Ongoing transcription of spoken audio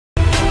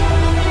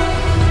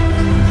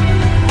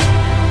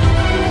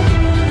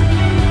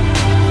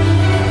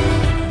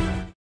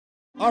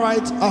All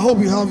right, I hope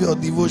you have your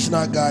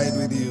devotional guide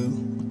with you.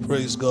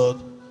 Praise God.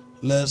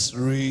 Let's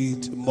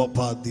read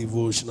Mopar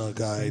devotional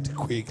guide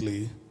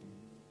quickly.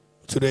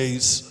 Today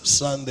is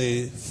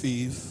Sunday,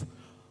 5th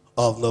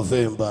of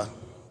November.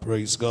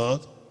 Praise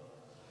God.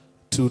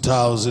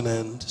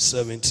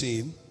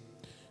 2017.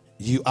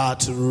 You are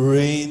to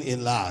reign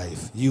in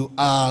life. You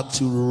are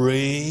to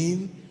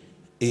reign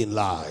in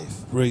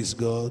life. Praise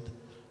God.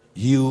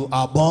 You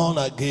are born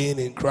again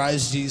in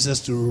Christ Jesus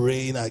to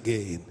reign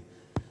again.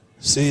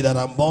 Say that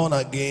I'm born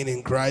again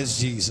in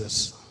Christ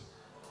Jesus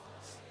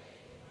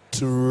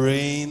to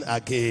reign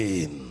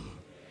again.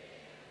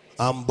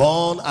 I'm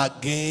born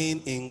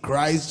again in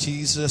Christ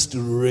Jesus to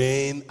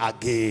reign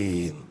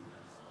again.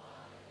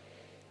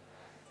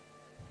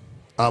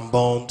 I'm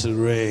born to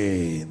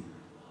reign.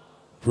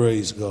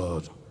 Praise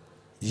God.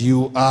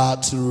 You are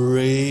to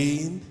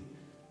reign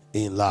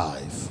in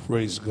life.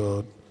 Praise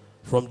God.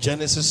 From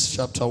Genesis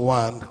chapter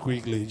 1,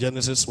 quickly.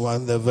 Genesis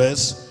 1, the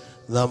verse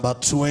number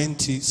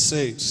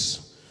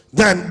 26.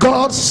 Then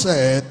God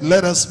said,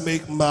 let us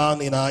make man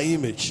in our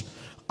image,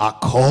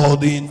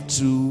 according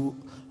to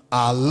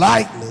our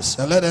likeness,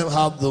 and let them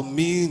have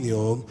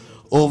dominion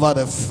over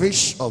the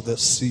fish of the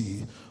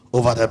sea,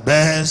 over the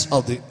birds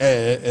of the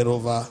air, and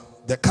over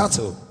the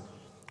cattle,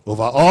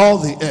 over all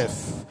the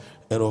earth,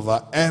 and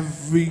over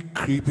every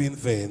creeping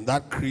thing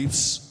that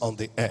creeps on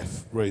the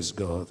earth. Praise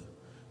God.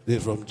 This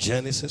is from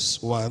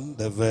Genesis 1,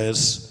 the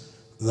verse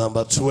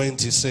number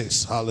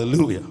 26.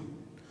 Hallelujah.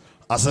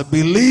 As a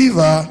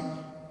believer,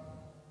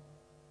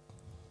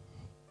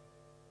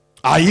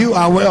 are you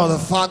aware of the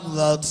fact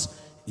that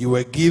you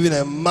were given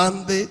a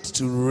mandate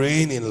to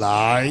reign in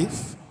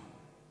life?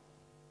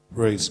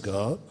 Praise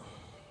God.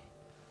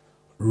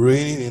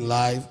 Reigning in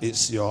life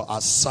is your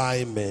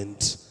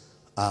assignment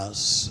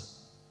as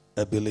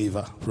a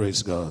believer.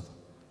 Praise God.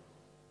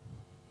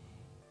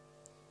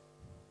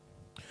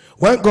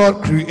 When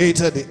God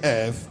created the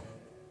earth,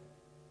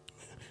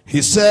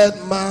 he said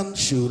man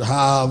should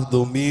have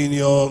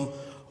dominion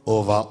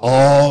over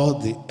all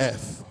the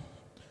earth.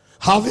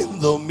 Having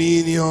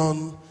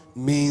dominion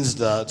means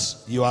that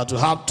you are to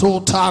have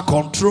total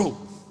control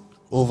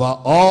over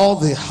all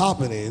the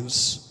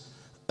happenings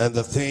and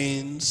the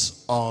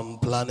things on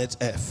planet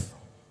Earth.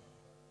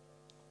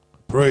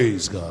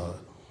 Praise God.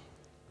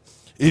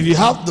 If you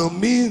have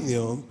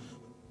dominion,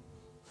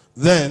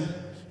 then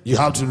you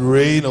have to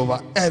reign over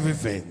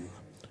everything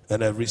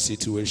and every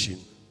situation.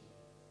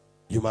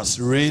 You must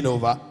reign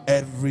over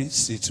every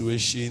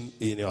situation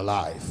in your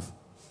life.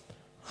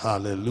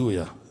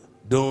 Hallelujah.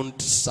 Don't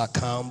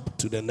succumb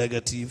to the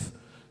negative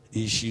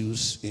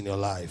issues in your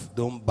life.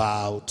 Don't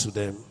bow to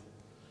them.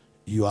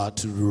 You are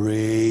to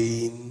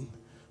reign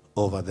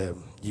over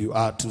them. You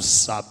are to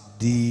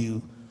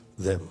subdue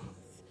them.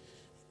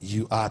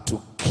 You are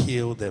to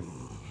kill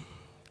them.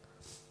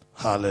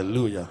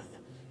 Hallelujah.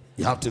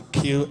 You have to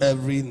kill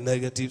every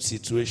negative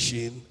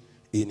situation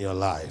in your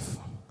life.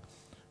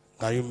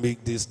 Can you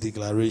make this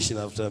declaration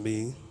after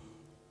me?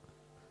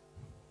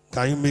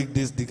 Can you make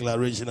this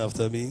declaration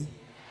after me?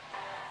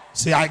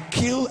 Say, I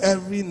kill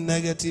every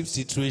negative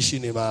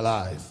situation in my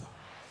life.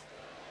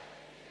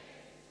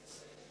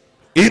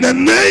 In the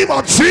name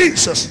of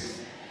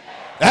Jesus,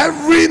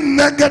 every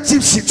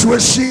negative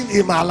situation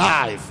in my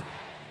life,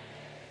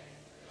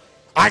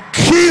 I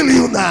kill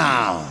you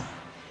now.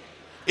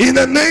 In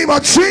the name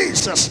of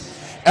Jesus,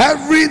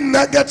 every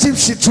negative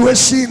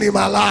situation in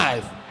my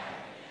life,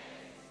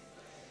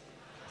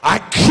 I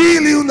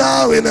kill you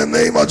now in the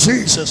name of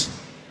Jesus.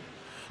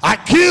 I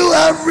kill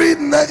every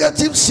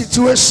negative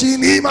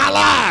situation in my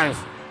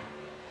life.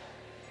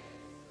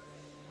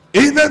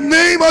 In the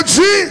name of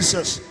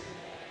Jesus.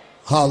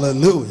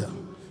 Hallelujah.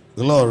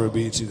 Glory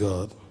be to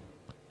God.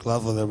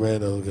 Clap for the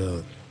man of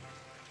God.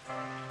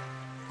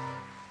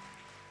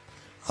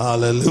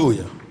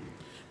 Hallelujah.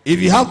 If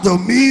you have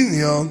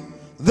dominion,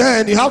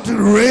 then you have to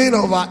reign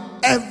over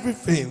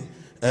everything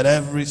and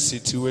every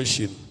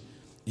situation.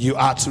 You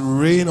are to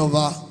reign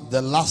over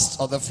the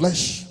lust of the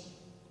flesh,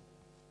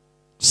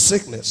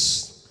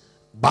 sickness,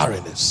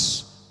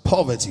 barrenness,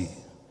 poverty,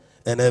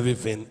 and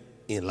everything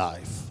in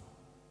life.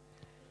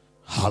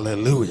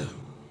 Hallelujah.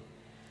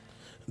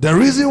 The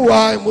reason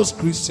why most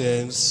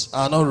Christians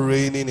are not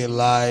reigning in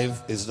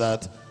life is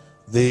that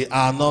they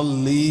are not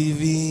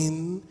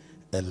living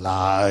a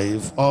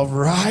life of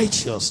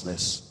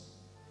righteousness.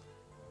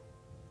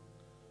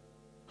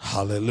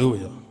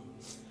 Hallelujah.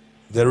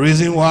 The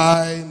reason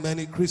why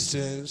many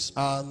Christians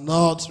are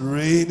not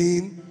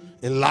reigning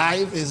in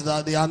life is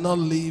that they are not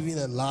living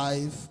a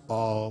life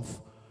of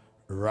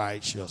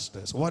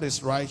righteousness. What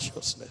is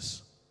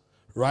righteousness?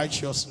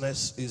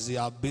 Righteousness is the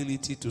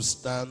ability to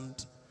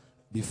stand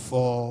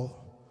before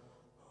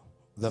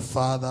the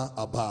Father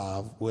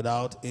above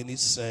without any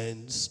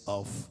sense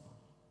of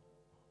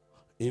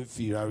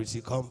inferiority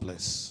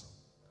complex.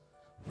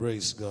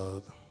 Praise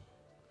God.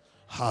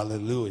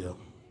 Hallelujah.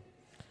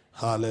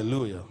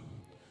 Hallelujah.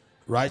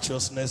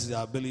 Righteousness is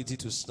the ability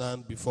to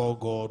stand before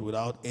God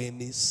without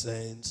any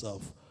sense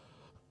of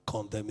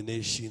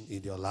condemnation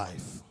in your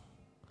life.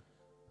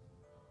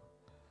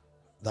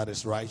 That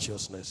is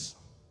righteousness.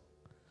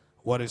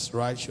 What is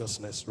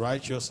righteousness?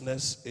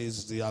 Righteousness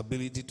is the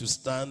ability to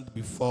stand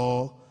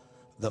before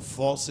the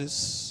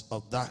forces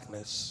of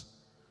darkness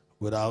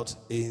without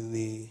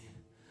any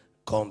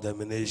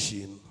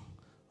condemnation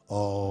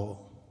or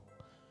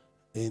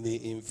any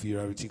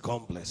inferiority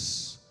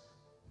complex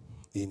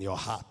in your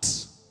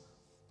heart.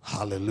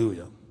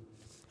 Hallelujah.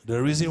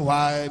 The reason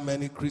why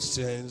many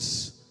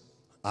Christians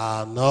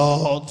are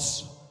not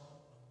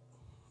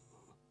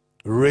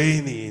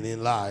reigning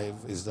in life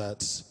is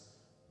that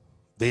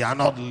they are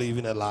not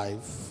living a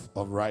life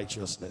of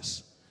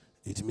righteousness.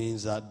 It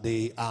means that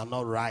they are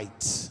not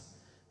right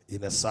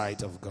in the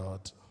sight of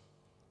God.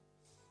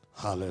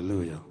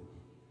 Hallelujah.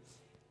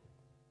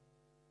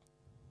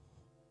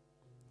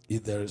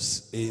 If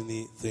there's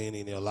anything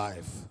in your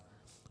life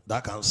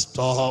that can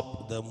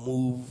stop the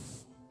move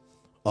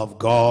of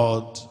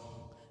God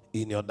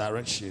in your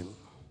direction,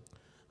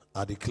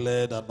 I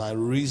declare that by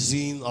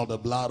reason of the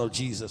blood of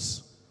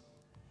Jesus,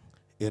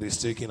 it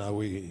is taken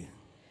away.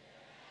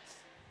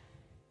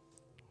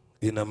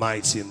 In the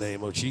mighty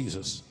name of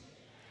Jesus.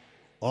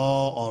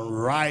 All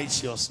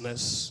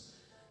unrighteousness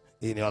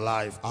in your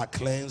life are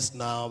cleansed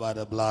now by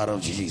the blood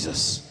of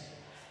Jesus.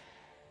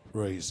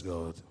 Praise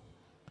God.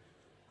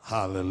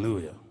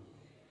 Hallelujah.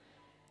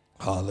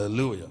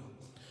 Hallelujah.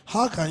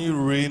 How can you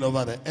reign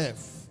over the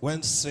earth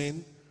when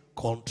sin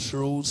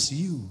controls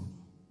you?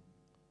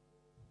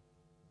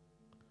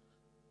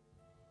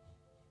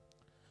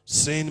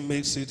 Sin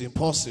makes it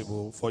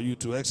impossible for you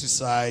to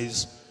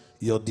exercise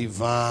your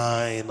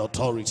divine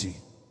authority.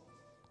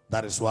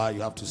 That is why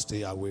you have to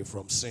stay away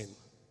from sin.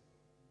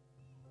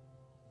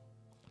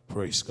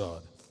 Praise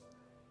God.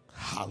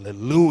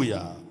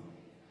 Hallelujah.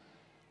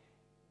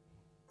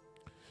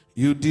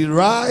 You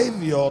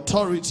derive your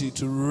authority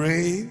to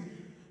reign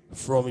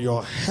from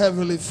your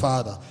heavenly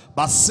Father,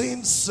 but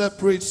sin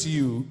separates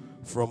you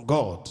from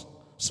God.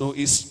 So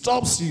it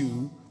stops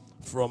you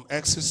from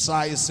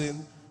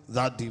exercising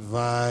that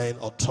divine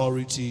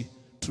authority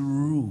to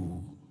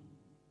rule.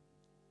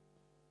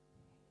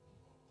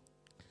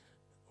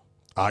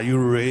 Are you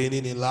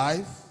reigning in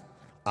life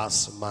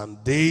as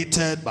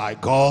mandated by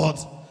God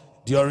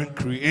during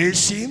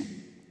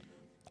creation,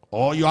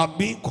 or you are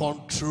being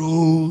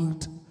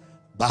controlled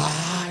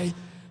by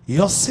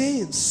your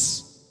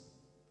sins?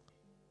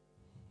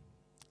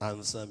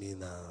 Answer me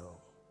now.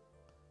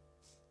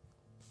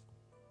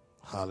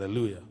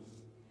 Hallelujah.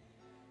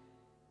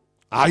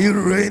 Are you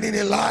reigning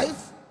in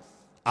life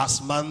as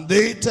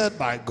mandated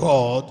by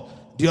God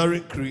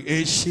during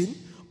creation,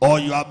 or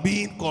you are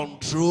being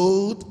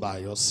controlled by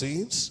your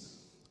sins?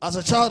 As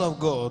a child of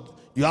God,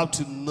 you have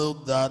to know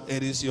that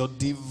it is your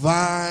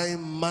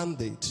divine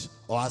mandate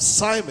or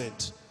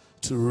assignment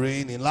to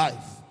reign in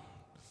life.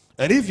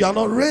 And if you are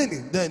not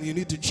reigning, then you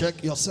need to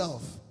check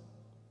yourself.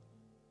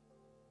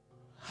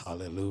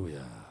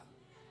 Hallelujah.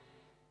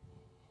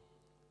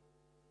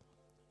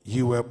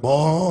 You were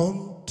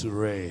born to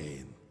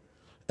reign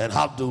and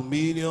have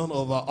dominion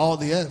over all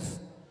the earth.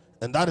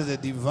 And that is a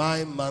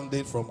divine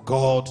mandate from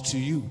God to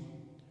you.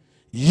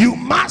 You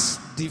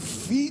must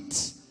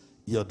defeat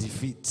your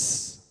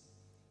defeats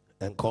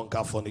and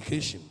conquer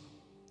fornication.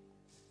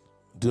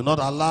 Do not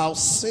allow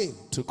sin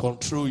to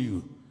control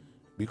you,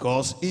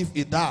 because if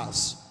it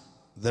does,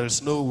 there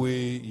is no way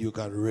you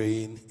can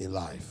reign in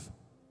life.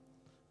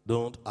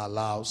 Don't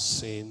allow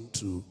sin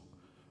to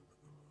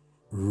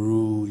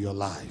rule your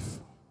life.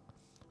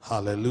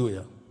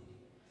 Hallelujah.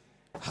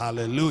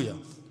 Hallelujah.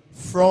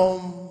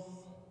 From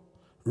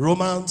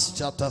Romans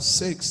chapter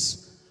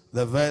 6,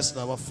 the verse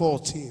number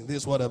 14, this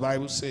is what the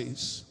Bible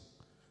says.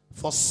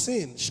 For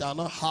sin shall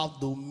not have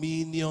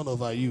dominion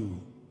over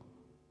you,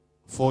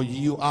 for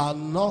you are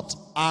not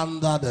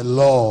under the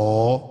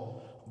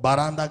law, but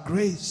under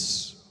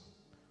grace.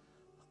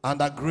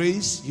 Under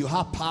grace, you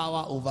have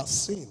power over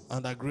sin.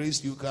 Under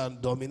grace, you can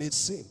dominate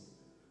sin.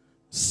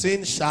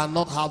 Sin shall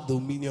not have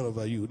dominion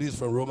over you. This is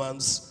from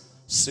Romans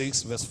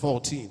 6, verse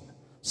 14.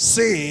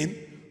 Sin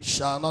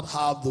shall not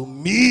have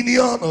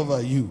dominion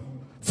over you,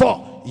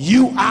 for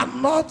you are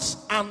not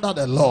under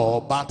the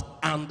law, but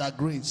under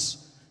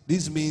grace.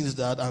 This means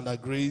that under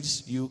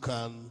grace, you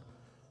can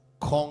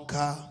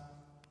conquer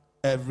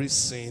every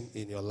sin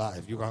in your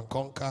life. You can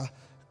conquer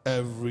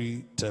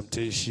every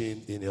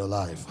temptation in your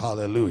life.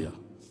 Hallelujah.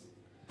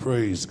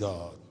 Praise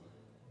God.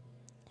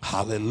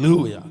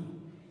 Hallelujah.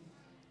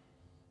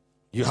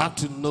 You have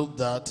to note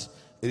that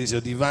it is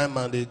your divine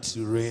mandate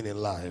to reign in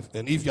life.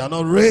 And if you are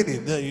not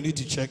reigning, then you need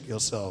to check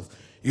yourself.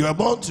 You are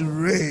born to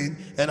reign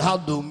and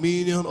have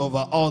dominion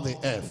over all the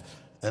earth.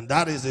 And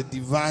that is a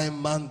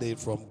divine mandate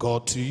from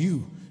God to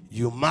you.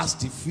 You must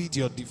defeat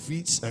your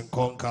defeats and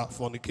conquer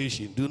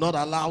fornication. Do not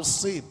allow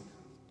sin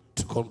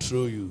to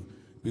control you,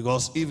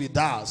 because if it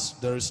does,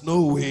 there is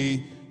no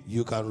way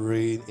you can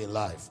reign in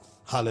life.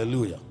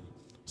 Hallelujah.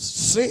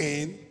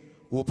 Sin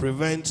will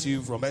prevent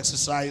you from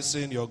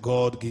exercising your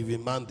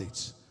God-given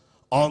mandate.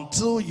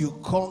 Until you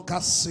conquer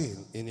sin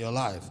in your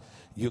life,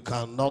 you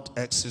cannot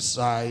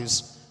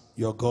exercise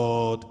your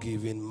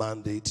God-given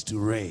mandate to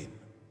reign.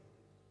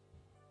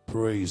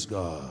 Praise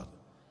God.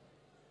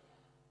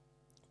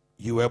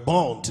 You were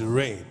born to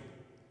reign,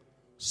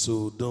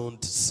 so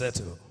don't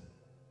settle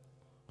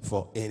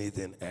for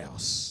anything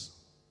else.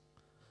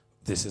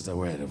 This is the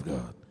word of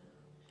God.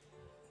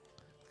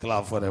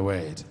 Clap for the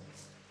word.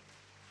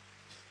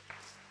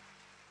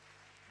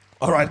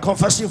 All right,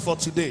 confession for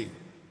today.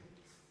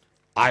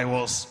 I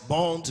was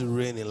born to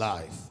reign in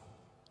life.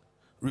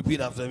 Repeat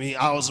after me.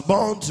 I was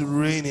born to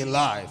reign in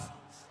life.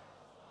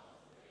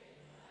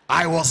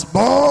 I was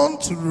born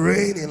to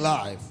reign in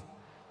life.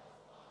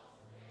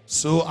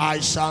 So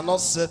I shall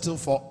not settle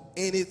for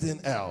anything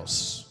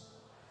else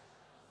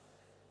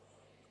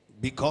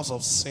because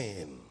of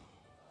sin.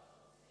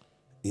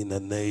 In the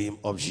name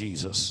of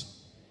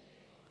Jesus.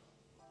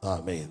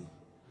 Amen.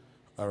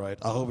 All right.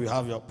 I hope you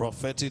have your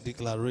prophetic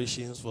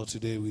declarations for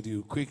today with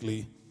you.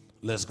 Quickly,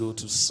 let's go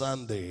to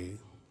Sunday.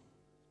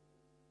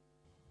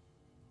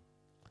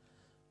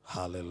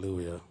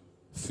 Hallelujah.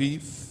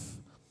 5th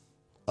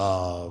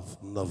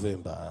of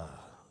November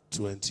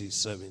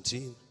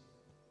 2017.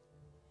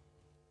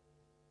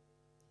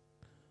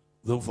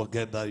 Don't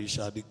forget that you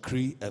shall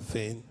decree a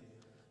thing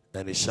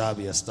and it shall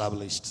be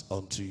established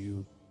unto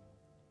you.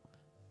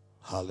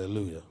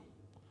 Hallelujah.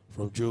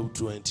 From Job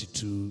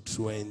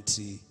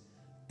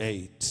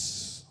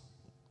 22:28.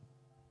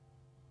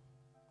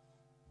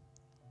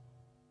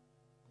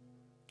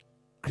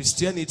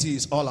 Christianity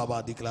is all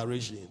about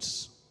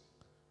declarations.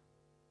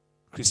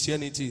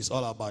 Christianity is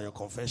all about your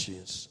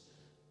confessions.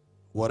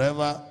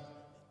 Whatever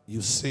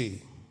you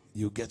say,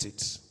 you get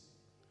it.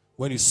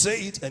 When you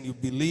say it and you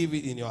believe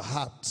it in your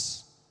heart,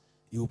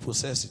 you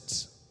possess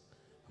it.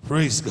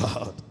 Praise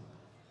God.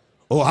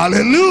 Oh,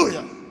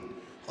 hallelujah.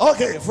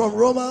 Okay, from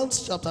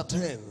Romans chapter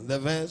 10, the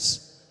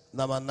verse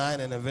number 9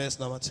 and the verse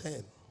number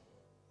 10.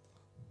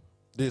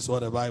 This is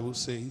what the Bible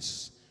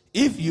says.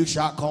 If you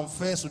shall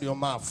confess with your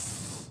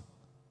mouth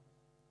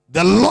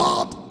the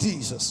Lord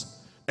Jesus,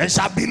 and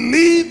shall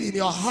believe in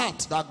your heart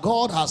that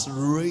God has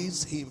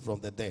raised him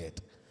from the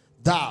dead,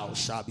 thou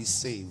shalt be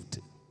saved.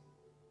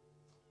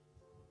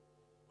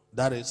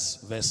 That is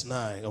verse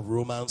 9 of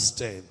Romans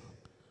 10.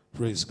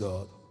 Praise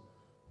God.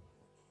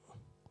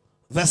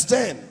 Verse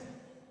 10.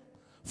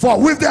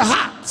 For with the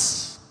heart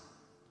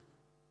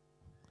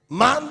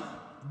man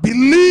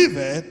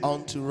believeth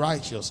unto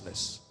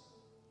righteousness,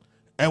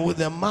 and with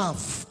the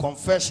mouth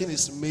confession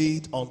is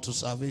made unto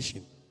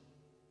salvation.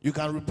 You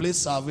can replace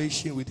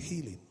salvation with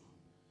healing.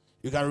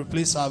 You can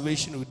replace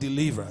salvation with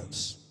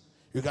deliverance.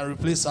 You can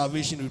replace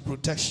salvation with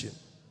protection.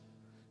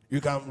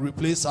 You can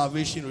replace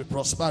salvation with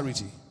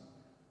prosperity.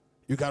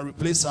 You can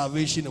replace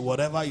salvation with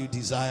whatever you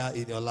desire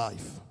in your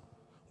life.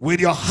 With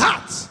your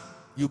heart,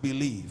 you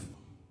believe.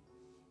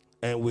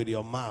 And with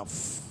your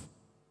mouth,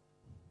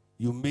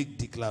 you make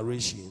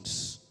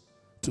declarations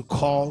to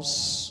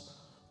cause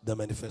the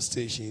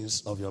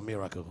manifestations of your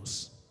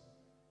miracles.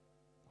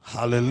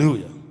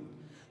 Hallelujah.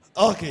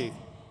 Okay.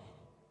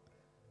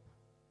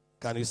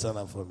 Can you stand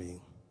up for me?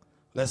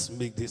 Let's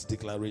make this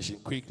declaration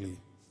quickly.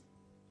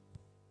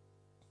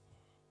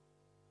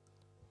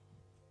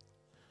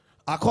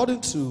 According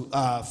to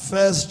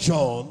 1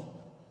 John,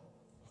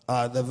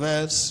 the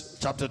verse,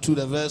 chapter 2,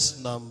 the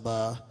verse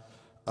number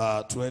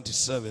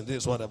 27, this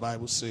is what the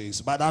Bible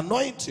says. But the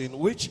anointing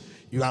which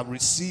you have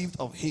received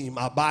of him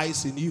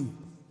abides in you,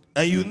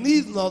 and you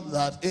need not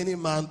that any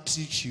man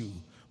teach you.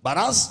 But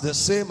as the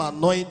same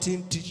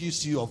anointing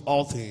teaches you of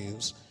all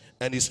things,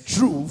 and is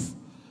truth,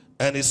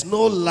 and is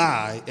no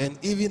lie, and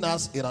even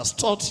as it has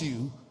taught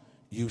you,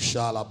 you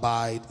shall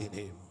abide in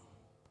him.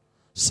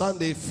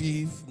 Sunday,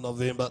 5th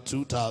November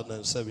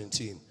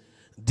 2017.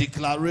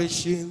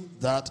 Declaration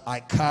that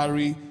I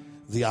carry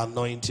the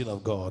anointing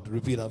of God.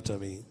 Repeat after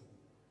me.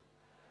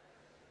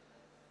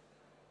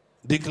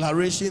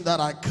 Declaration that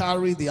I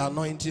carry the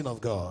anointing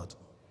of God.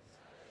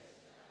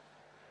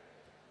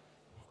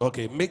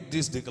 Okay, make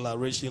this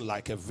declaration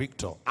like a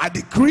victor. I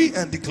decree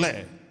and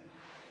declare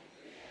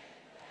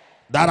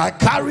that I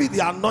carry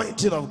the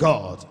anointing of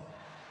God,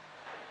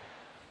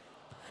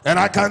 and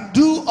I can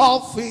do all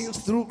things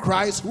through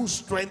Christ who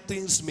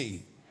strengthens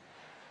me.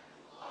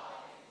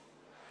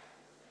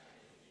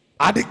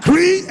 I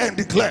decree and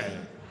declare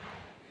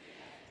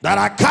that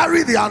I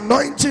carry the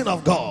anointing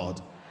of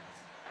God,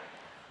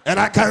 and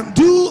I can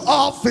do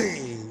all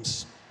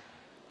things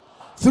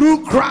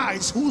through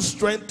Christ who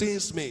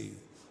strengthens me.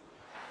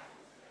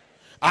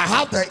 I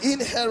have the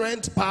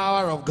inherent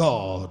power of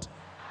God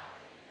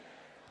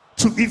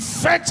to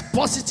effect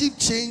positive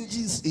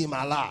changes in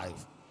my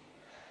life.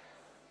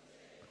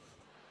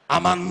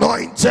 I'm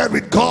anointed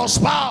with God's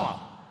power,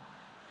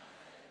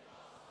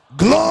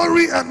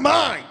 glory and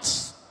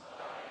might,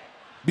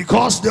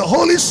 because the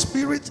Holy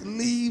Spirit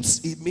lives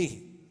in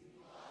me.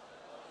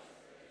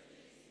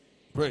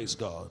 Praise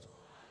God.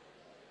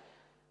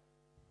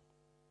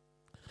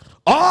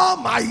 All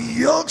my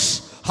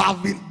yokes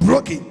have been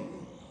broken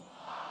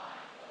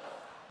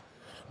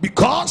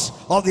because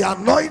of the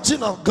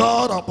anointing of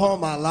God upon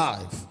my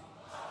life.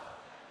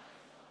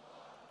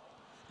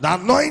 The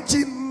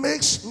anointing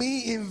makes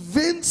me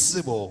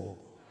invincible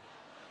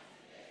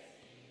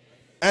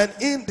and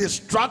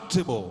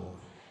indestructible.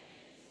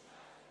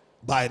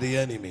 by the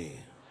enemy.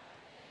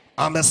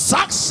 I'm a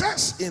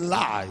success in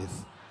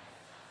life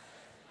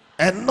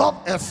and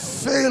not a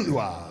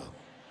failure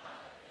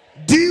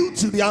due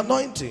to the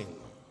anointing.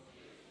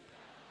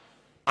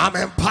 I'm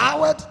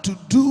empowered to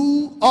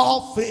do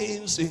all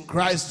things in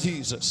Christ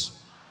Jesus.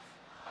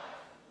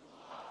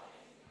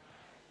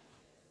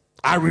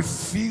 I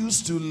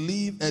refuse to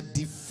live a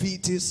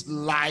defeatist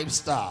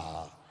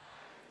lifestyle.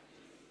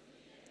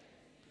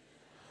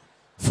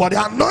 For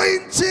the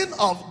anointing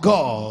of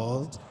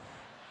God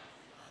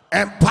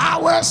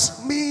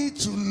empowers me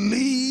to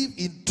live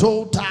in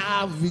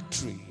total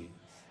victory.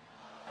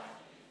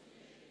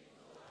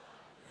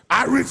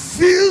 I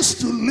refuse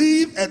to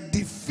live a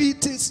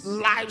defeatist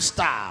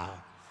lifestyle.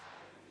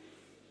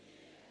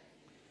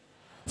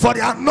 For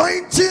the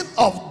anointing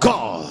of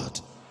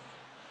God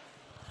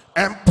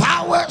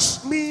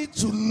empowers me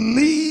to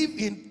live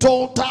in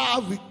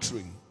total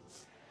victory.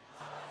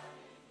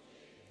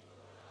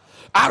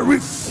 I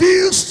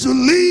refuse to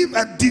live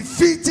a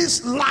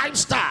defeatist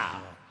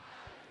lifestyle.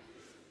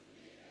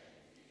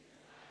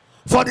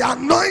 For the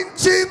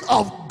anointing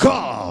of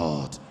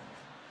God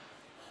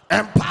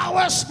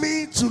empowers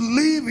me to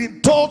live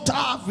in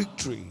total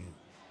victory.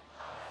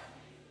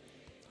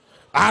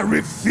 I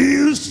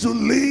refuse to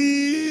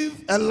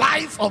live a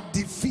life of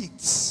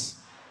defeats.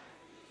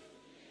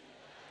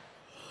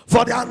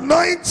 For the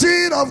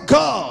anointing of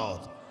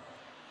God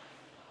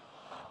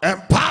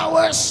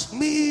empowers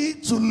me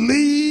to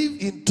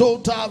live in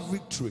total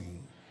victory.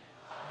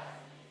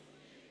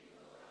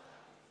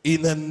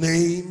 In the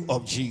name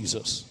of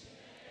Jesus.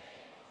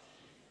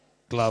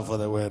 Clap for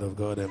the word of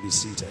God and be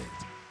seated.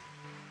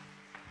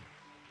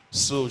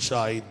 So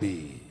shall it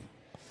be.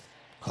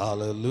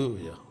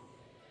 Hallelujah.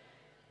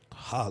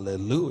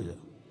 Hallelujah.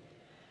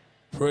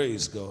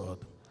 Praise God.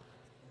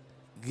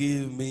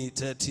 Give me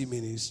 30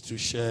 minutes to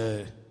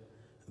share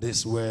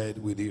this word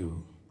with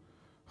you.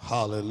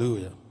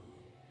 Hallelujah.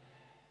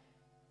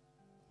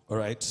 All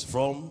right,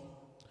 from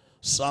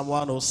Psalm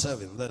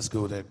 107. Let's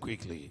go there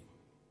quickly.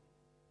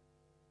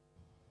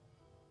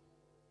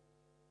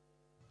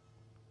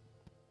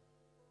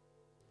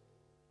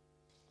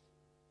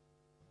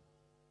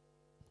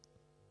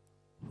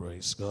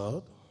 Praise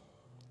God.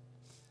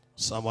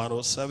 Psalm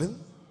 107.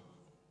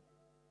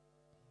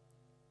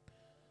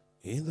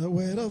 In the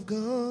word of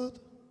God,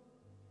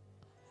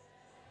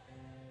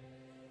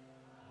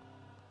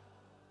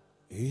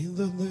 in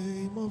the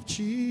name of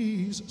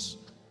Jesus,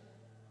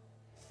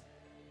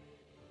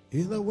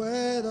 in the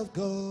word of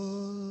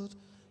God.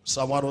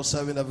 Psalm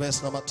 107, the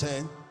verse number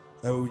 10,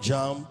 and we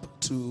jump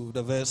to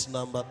the verse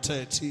number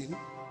 13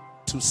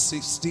 to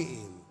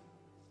 16.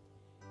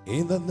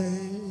 In the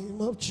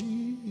name of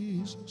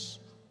Jesus.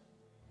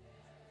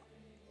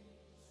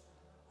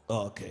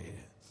 Okay.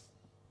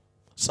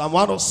 Psalm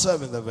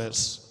 107, the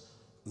verse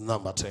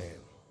number 10.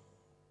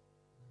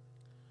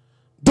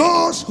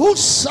 Those who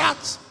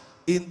sat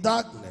in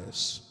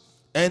darkness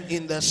and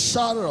in the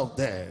shadow of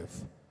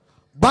death,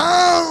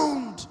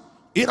 bound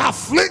in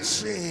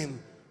affliction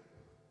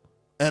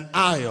and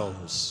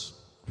idols.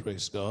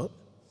 Praise God.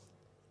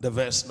 The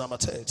verse number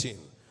 13.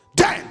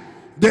 Then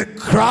they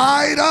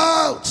cried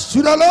out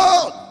to the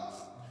Lord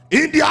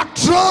in their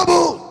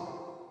trouble,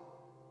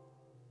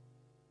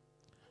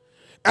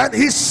 and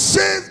he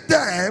saved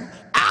them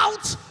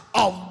out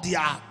of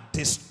their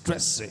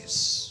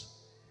distresses.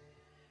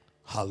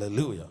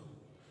 Hallelujah.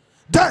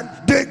 Then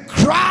they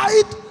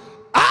cried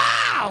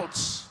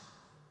out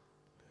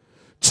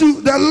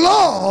to the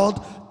Lord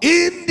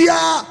in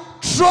their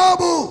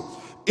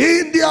trouble,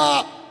 in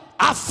their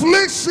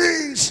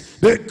afflictions.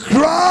 They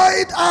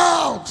cried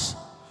out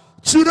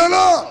to the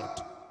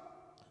Lord.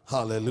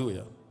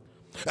 Hallelujah.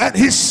 And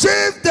he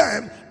saved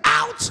them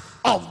out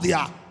of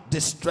their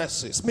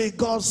distresses. May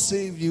God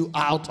save you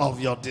out of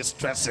your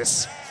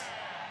distresses.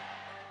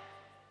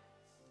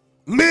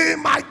 May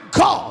my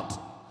God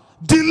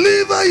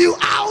deliver you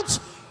out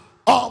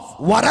of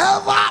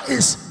whatever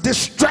is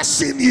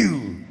distressing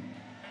you.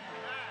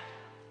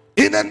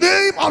 In the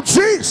name of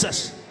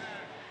Jesus.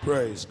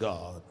 Praise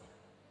God.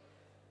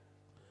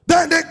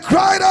 Then they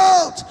cried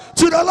out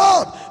to the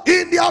Lord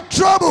in their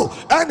trouble,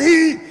 and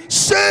he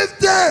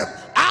saved them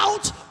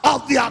out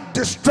of their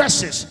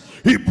distresses.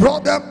 He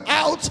brought them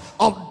out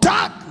of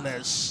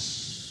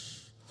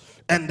darkness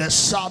and the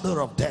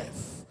shadow of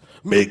death.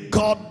 May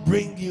God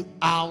bring you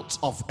out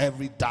of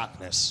every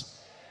darkness.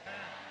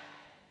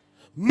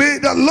 May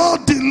the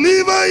Lord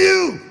deliver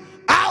you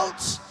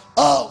out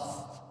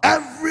of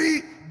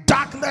every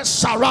darkness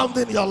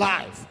surrounding your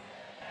life.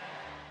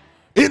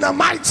 In the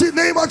mighty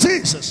name of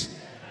Jesus,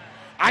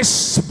 I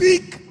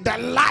speak the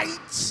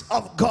light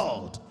of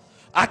God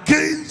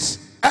against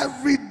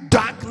every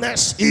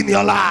darkness in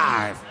your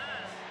life.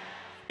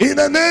 In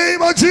the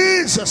name of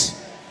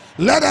Jesus,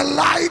 let the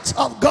light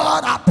of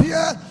God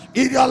appear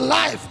in your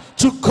life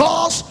to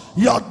cause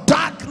your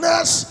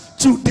darkness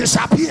to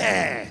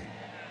disappear.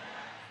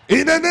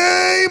 In the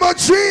name of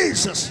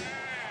Jesus.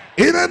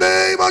 In the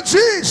name of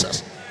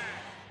Jesus.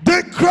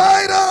 They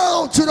cried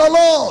out to the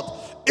Lord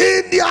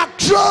in their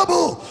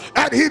trouble,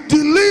 and he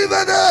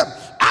delivered them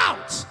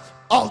out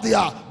of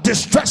their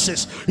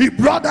distresses. He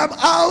brought them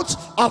out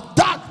of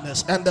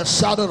darkness and the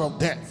shadow of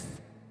death.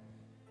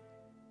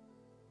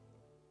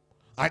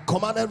 I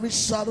command every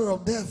shadow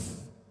of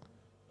death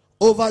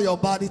over your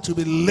body to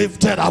be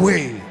lifted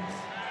away.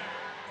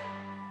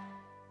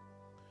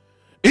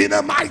 In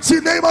the mighty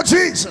name of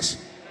Jesus,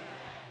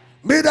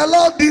 may the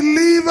Lord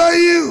deliver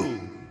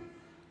you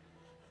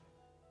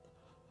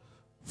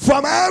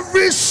from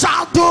every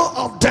shadow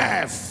of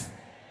death.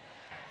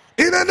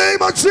 In the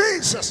name of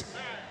Jesus,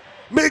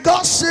 may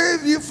God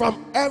save you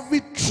from every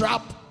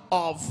trap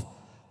of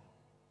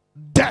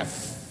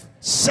death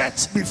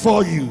set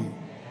before you.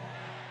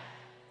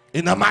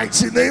 In the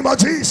mighty name of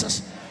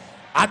Jesus,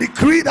 I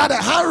decree that the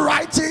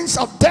handwritings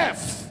of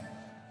death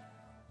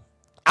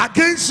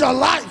against your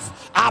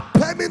life are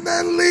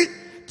permanently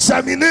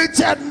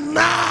terminated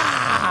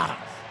now.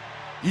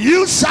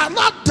 You shall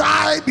not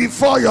die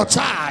before your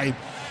time.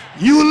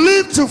 You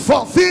live to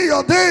fulfill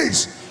your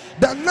days.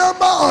 The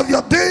number of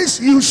your days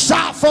you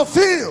shall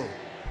fulfill.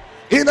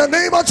 In the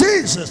name of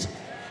Jesus,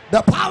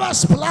 the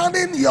powers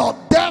planning your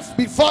death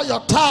before your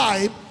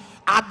time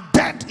are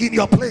dead in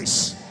your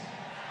place.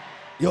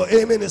 Your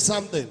amen is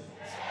something.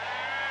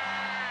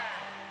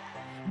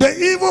 The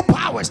evil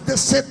powers, the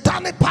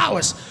satanic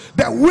powers,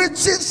 the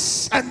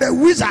witches and the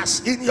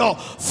wizards in your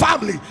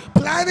family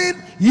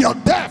planning your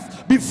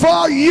death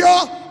before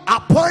your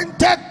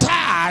appointed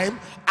time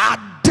are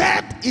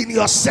dead in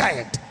your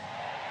sight.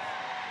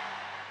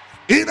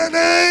 In the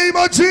name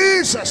of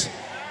Jesus,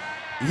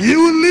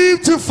 you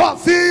live to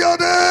fulfill your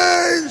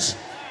days.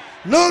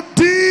 No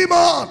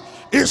demon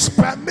is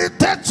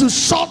permitted to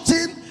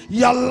shorten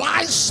your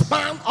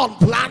lifespan on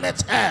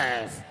planet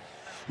Earth.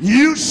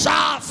 You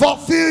shall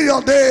fulfill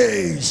your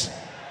days.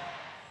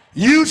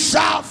 You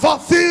shall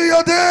fulfill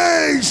your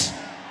days.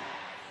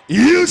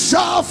 You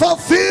shall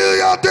fulfill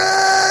your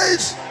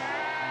days.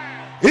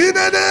 In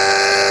the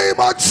name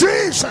of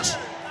Jesus.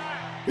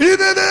 In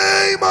the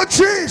name of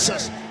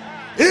Jesus.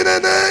 In the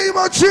name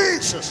of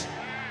Jesus.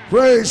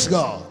 Praise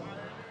God.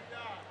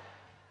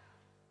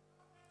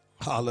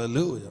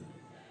 Hallelujah.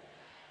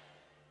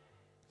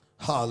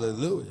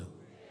 Hallelujah.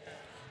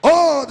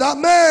 Oh, that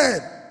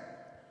man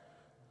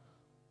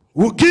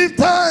will give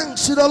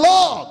thanks to the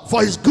Lord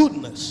for his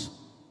goodness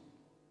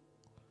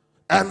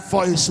and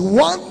for his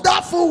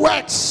wonderful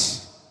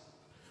works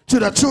to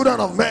the children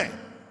of men.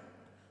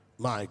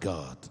 My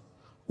God.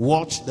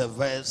 Watch the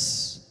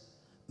verse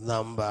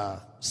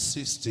number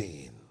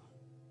 16.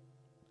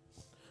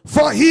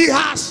 For he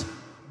has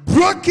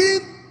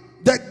broken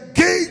the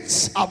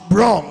gates of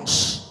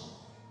bronze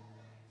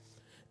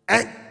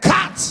and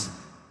cut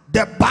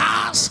the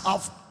bars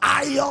of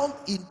iron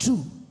in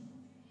two.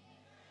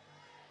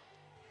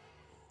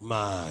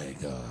 My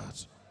God.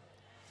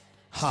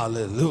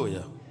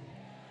 Hallelujah.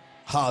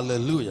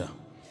 Hallelujah.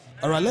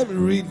 All right, let me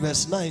read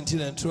verse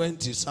 19 and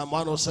 20. Psalm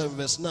 107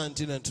 verse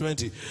 19 and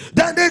 20.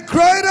 Then they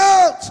cried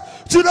out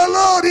to the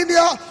Lord in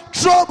their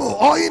trouble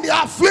or in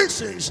their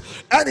afflictions,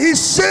 and he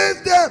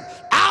saved them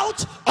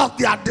out of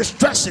their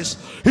distresses.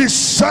 He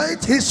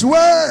sent his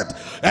word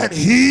and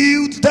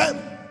healed them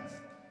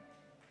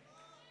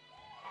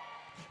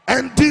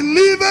and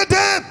delivered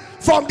them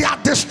from their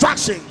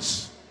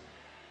distractions.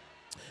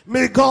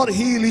 May God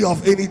heal you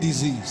of any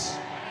disease.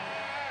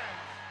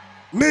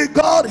 May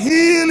God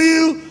heal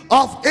you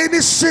of any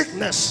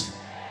sickness.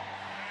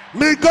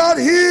 May God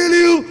heal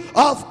you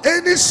of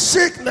any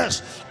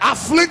sickness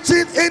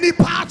afflicting any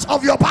part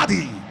of your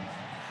body.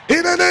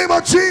 In the name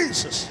of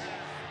Jesus.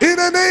 In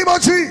the name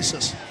of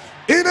Jesus.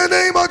 In the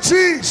name of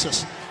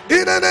Jesus.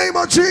 In the name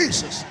of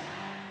Jesus.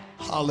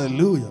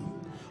 Hallelujah.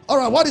 All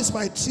right, what is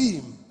my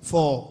theme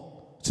for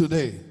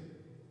today?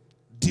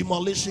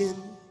 Demolishing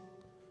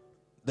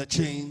the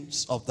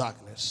chains of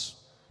darkness,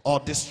 or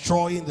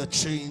destroying the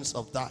chains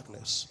of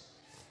darkness.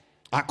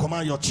 I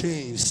command your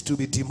chains to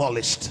be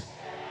demolished.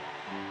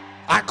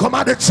 I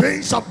command the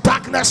chains of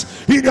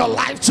darkness in your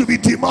life to be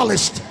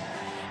demolished.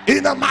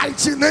 In the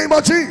mighty name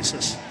of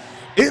Jesus.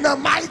 In the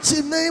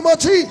mighty name of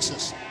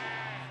Jesus.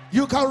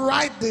 You can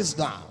write this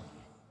down.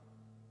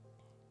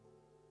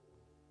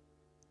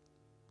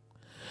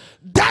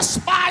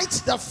 Despite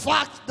the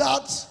fact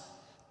that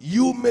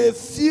you may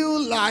feel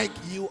like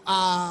you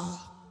are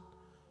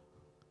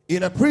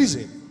in a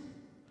prison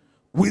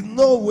with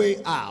no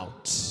way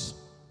out,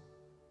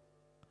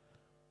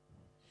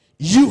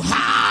 you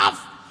have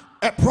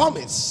a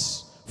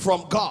promise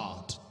from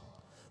God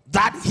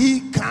that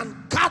he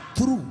can cut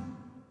through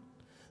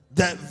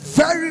the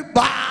very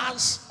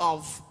bars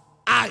of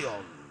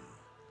iron.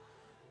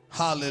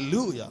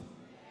 Hallelujah.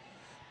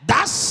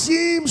 That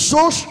seems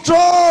so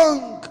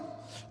strong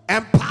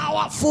and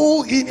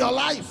powerful in your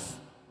life.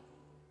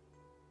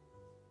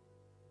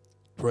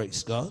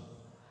 Praise God.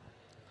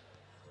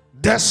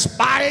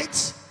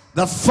 Despite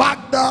the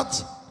fact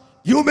that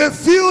you may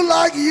feel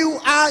like you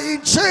are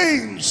in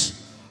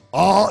chains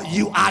or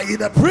you are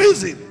in a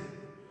prison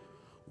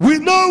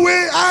with no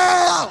way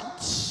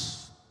out.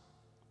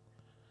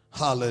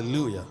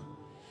 Hallelujah.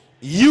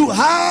 You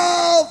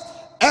have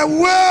a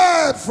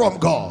word from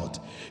God.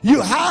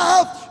 You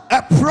have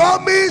a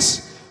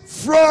promise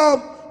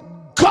from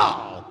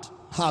God.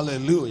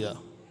 Hallelujah.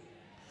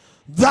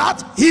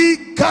 That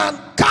he can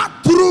cut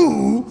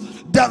through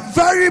the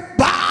very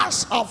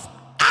bars of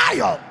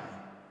iron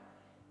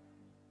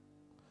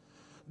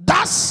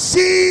that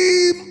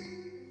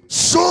seem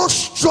so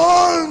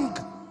strong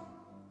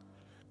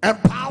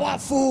and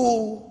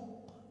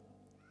powerful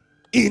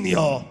in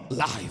your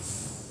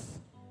life.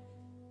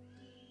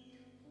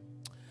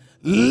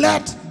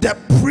 Let the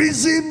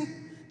prison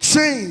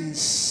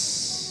chains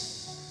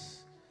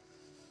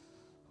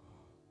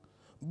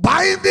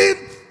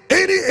binding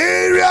any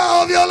area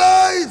of your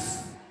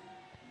life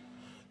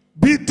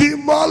be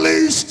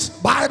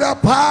demolished by the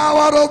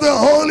power of the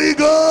Holy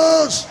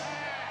Ghost.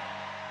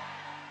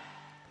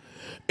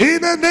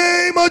 In the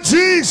name of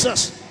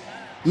Jesus,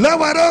 let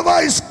whatever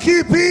is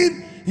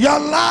keeping your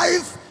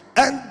life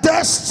and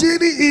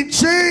destiny in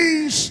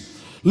chains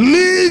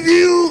leave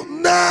you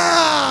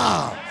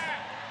now.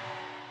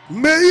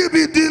 May you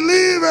be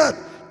delivered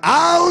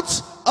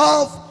out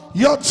of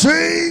your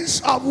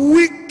chains of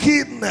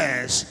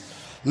wickedness.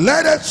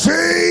 Let the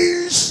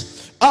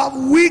chains of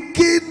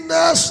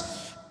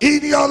wickedness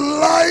in your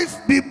life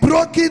be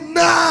broken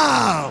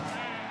now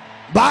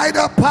by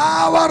the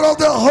power of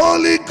the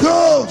Holy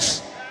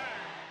Ghost.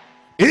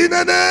 In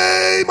the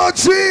name of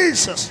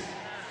Jesus.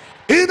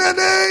 In the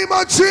name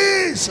of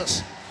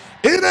Jesus.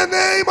 In the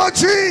name of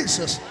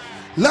Jesus.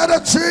 Let the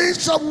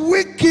chains of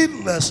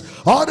wickedness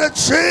or the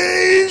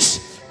chains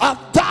of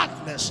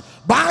darkness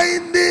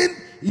binding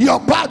your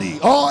body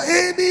or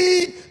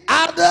any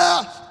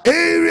other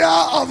area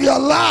of your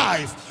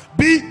life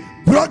be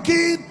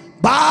broken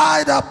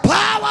by the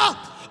power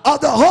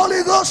of the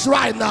Holy Ghost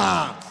right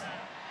now.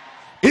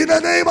 In the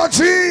name of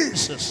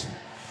Jesus,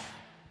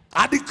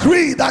 I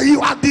decree that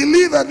you are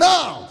delivered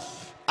now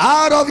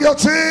out of your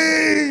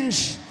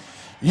chains.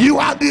 You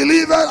are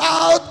delivered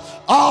out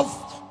of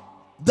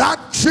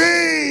that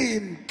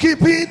chain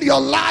keeping your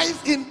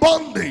life in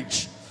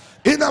bondage.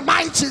 In the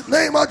mighty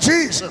name of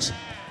Jesus,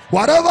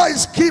 whatever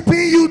is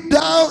keeping you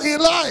down in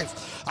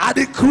life, I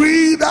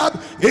decree that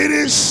it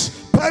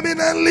is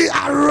permanently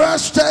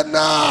arrested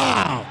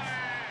now.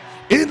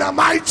 In the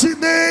mighty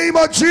name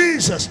of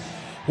Jesus,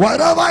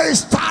 whatever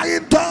is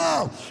tying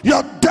down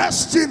your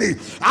destiny,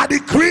 I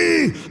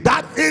decree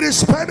that it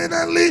is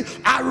permanently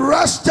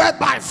arrested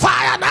by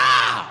fire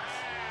now.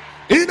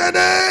 In the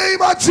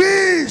name of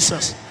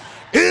Jesus.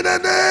 In the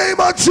name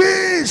of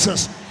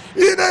Jesus.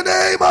 In the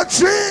name of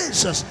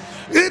Jesus.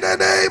 In the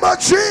name of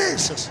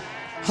Jesus.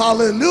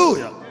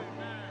 Hallelujah.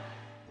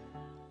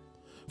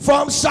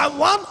 From Psalm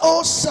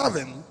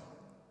 107,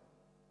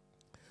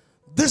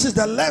 this is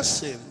the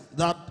lesson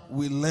that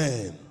we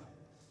learn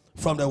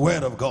from the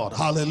word of God.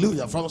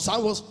 Hallelujah. From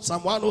Psalm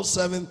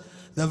 107,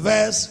 the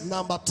verse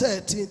number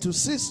 13 to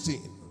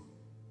 16.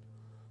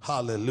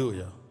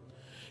 Hallelujah.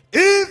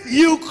 If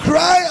you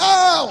cry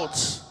out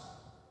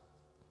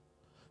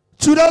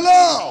to the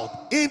Lord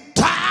in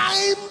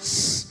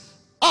times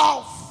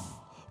of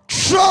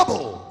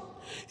trouble,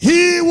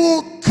 he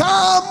will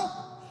come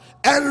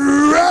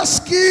and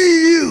rescue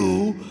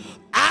you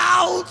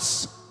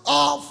out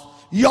of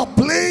your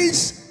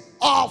place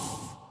of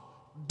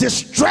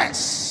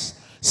distress,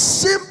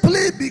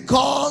 simply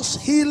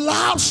because he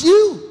loves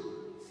you.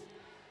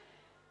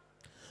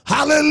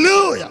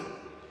 Hallelujah.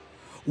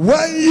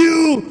 When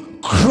you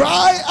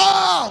cry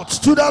out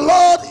to the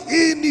Lord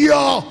in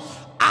your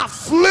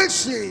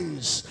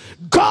afflictions,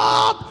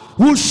 God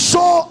will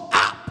show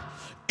up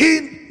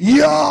in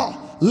your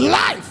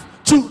life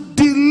to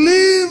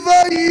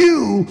deliver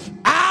you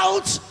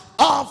out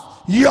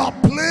of your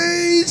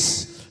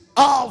place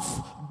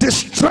of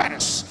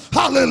distress.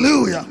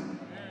 Hallelujah.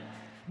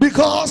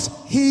 Because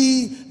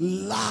he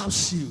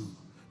loves you.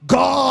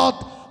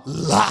 God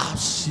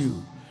loves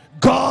you.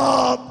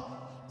 God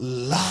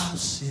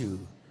loves you.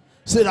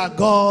 Say that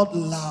God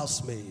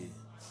loves me.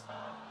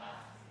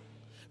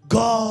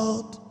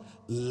 God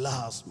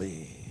loves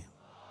me.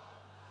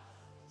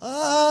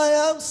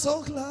 I am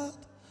so glad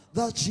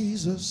that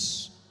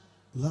Jesus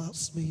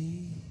loves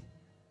me.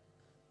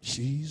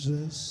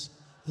 Jesus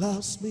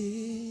loves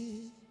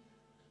me.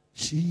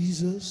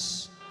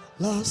 Jesus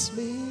loves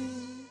me.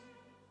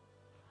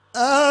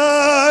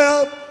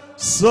 I am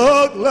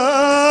so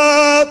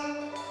glad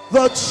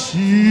that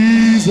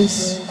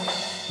Jesus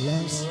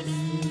loves me.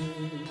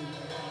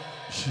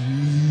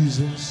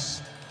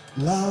 Jesus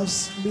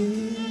loves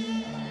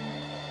me.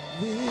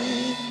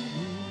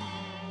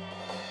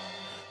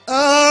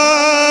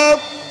 I'm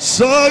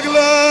so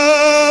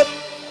glad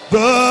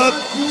that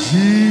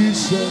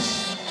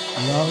Jesus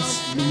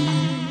loves me.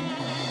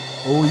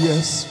 Oh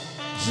yes,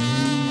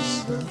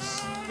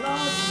 Jesus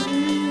loves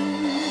me.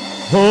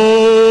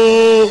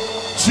 Oh,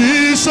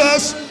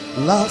 Jesus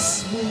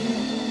loves me.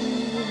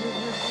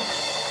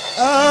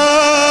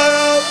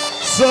 I'm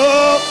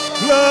so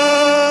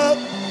glad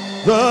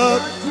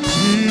that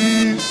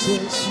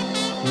Jesus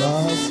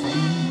loves me.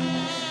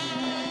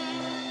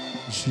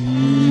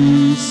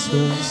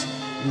 Jesus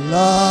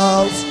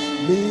loves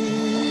me.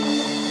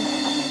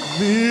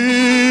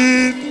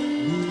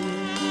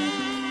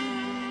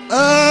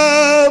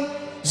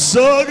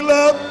 so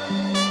glad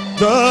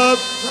that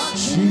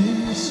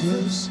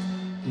Jesus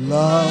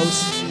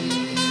loves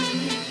me.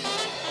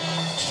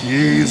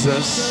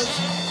 Jesus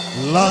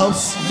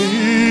loves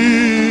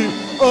me.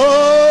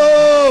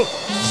 Oh,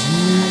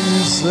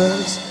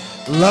 Jesus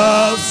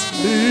loves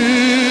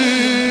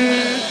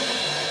me.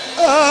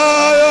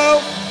 I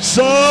am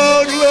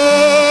so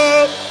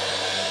glad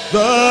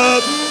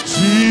that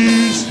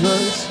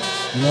Jesus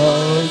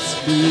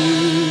loves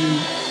me.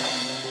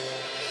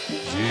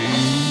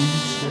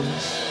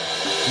 Jesus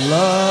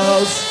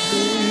loves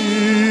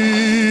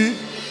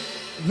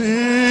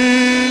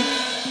me.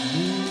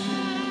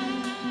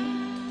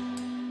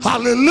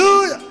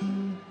 Hallelujah.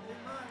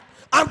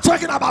 I'm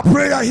talking about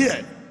prayer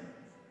here.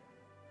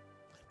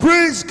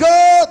 Praise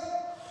God.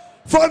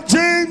 From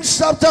James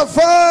chapter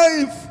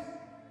 5,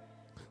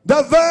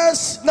 the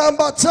verse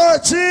number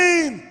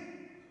 13.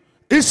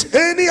 Is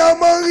any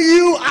among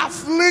you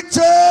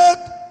afflicted?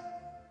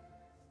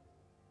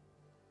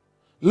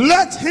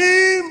 Let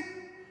him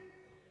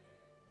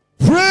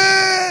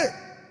pray.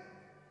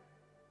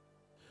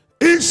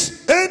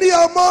 Is any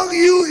among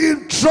you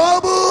in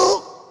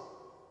trouble?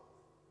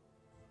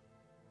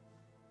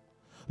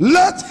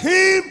 Let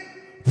him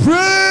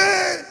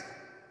pray.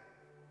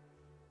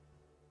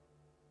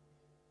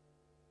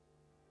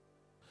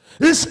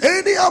 Is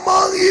any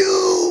among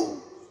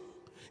you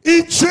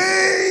in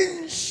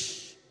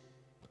change?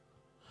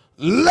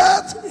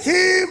 Let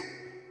him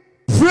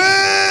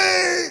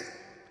pray.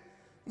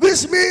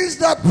 This means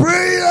that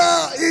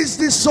prayer is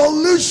the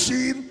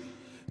solution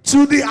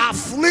to the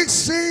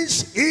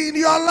afflictions in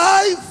your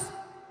life.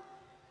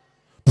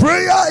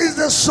 Prayer is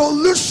the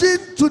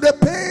solution to the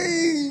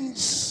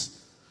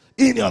pains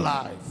in your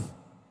life.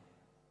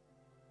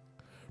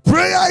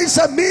 Prayer is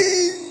a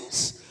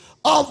means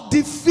of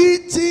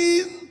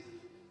defeating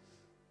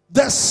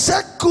the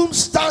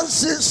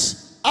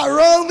circumstances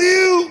around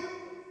you.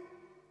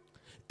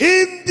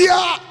 In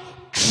their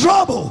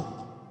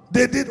trouble,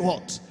 they did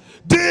what?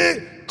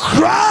 They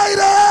cried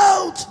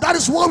out. That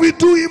is what we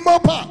do in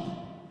Moppa.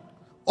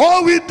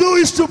 All we do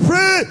is to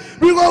pray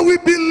because we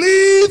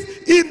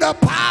believe in the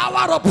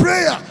power of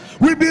prayer.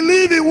 We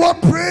believe in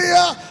what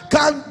prayer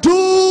can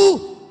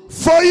do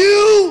for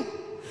you.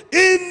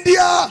 In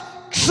their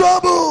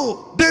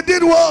trouble, they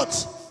did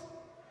what?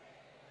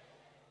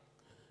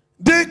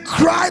 They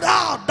cried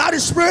out. That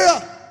is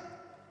prayer.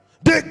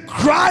 They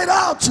cried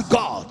out to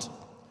God.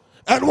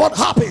 And what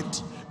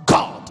happened?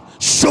 God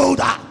showed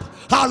up.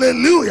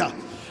 Hallelujah.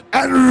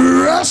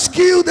 And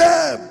rescued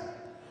them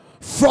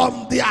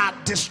from their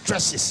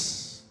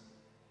distresses.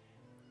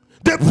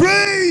 They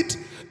prayed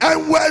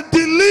and were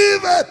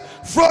delivered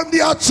from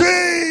their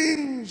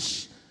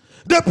chains.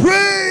 They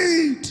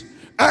prayed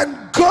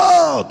and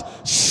God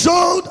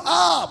showed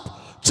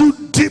up to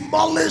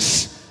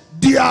demolish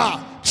their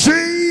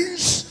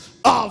chains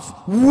of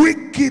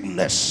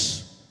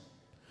wickedness.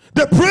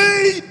 They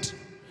prayed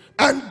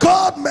and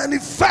God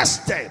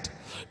manifested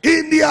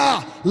in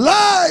their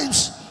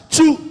lives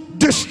to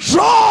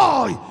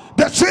destroy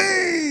the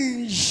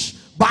chains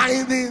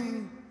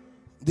binding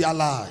their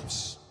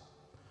lives.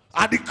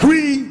 I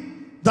decree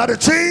that the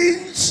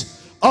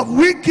chains of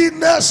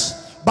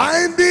wickedness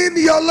binding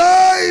your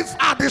life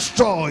are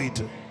destroyed.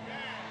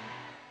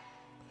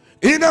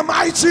 In the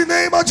mighty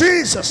name of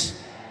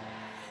Jesus,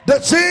 the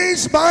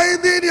chains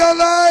binding your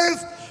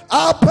life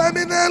are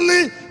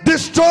permanently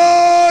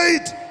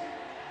destroyed.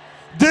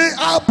 They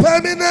are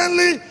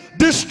permanently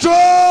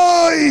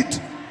destroyed.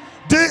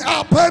 They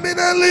are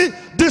permanently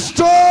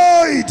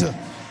destroyed.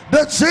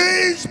 The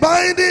chains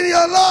binding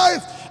your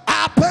life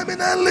are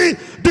permanently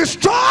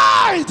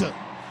destroyed.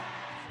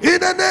 In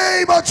the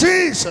name of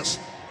Jesus.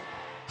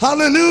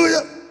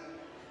 Hallelujah.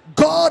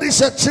 God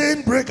is a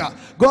chain breaker.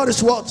 God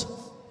is what?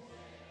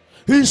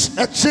 He's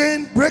a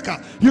chain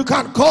breaker. You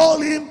can call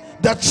him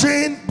the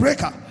chain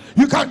breaker.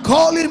 You can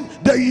call him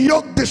the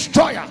yoke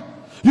destroyer.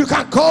 You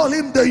can call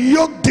him the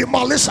yoke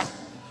demolisher.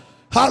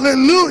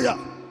 Hallelujah.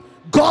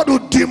 God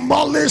will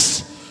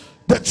demolish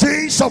the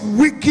chains of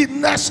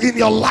wickedness in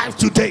your life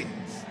today.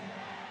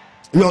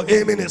 You're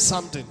aiming at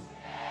something.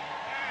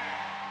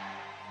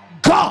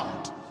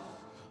 God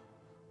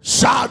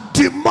shall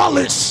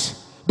demolish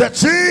the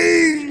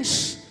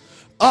chains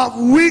of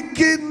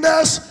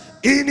wickedness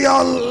in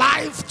your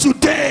life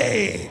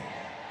today.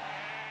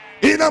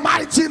 In the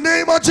mighty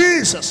name of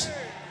Jesus.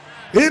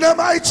 In the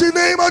mighty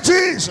name of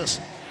Jesus.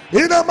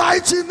 In the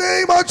mighty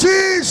name of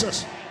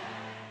Jesus.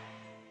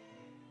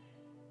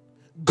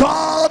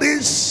 God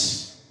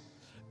is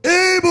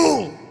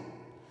able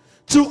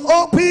to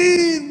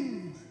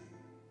open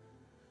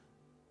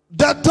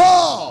the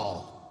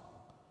door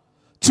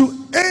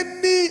to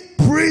any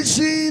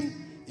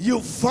prison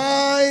you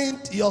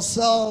find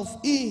yourself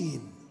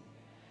in.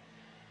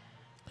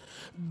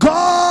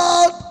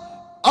 God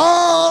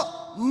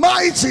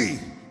Almighty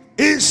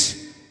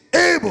is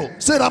able.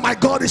 Say that my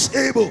God is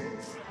able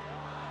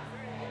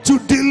to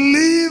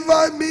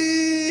deliver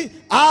me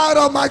out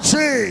of my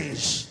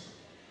chains.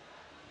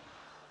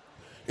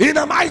 In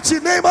the mighty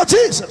name of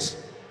Jesus.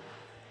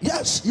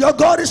 Yes, your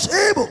God is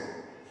able.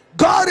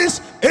 God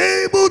is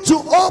able to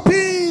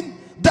open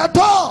the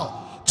door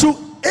to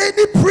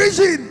any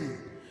prison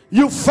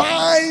you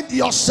find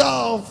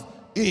yourself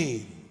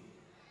in.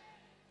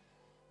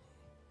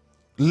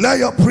 Let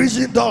your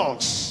prison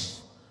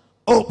doors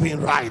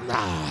open right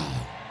now.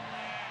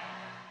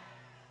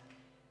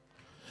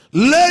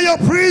 Let your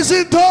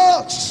prison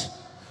doors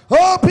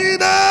open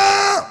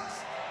up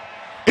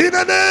in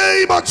the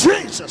name of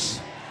Jesus.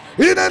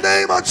 In the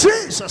name of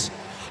Jesus.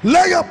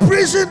 Let your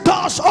prison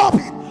doors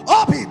open,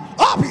 open,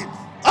 open,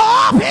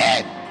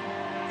 open,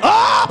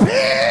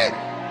 open.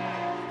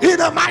 In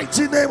the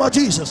mighty name of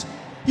Jesus.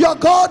 Your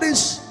God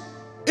is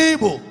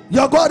able.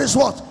 Your God is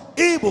what?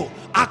 Able.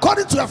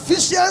 According to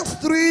Ephesians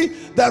 3,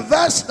 the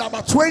verse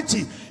number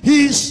 20,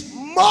 he is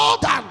more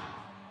than.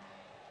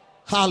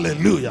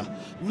 Hallelujah.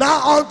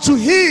 Now unto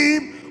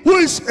him who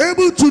is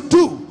able to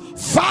do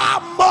far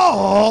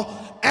more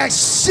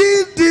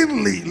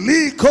exceedingly,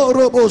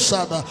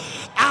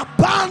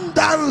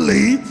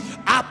 abundantly,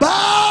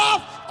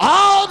 above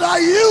all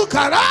that you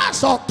can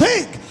ask or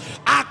think,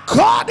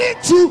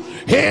 according to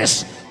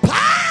his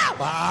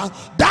power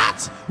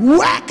that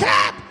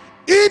worketh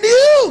in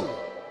you.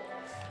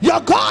 Your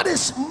God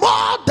is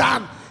more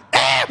than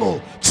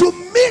able to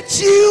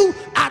meet you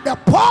at the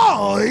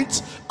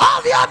point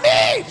of your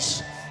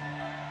needs.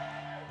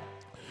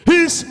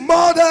 He's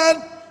more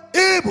than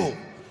able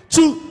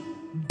to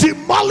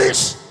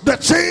demolish the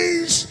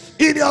chains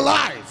in your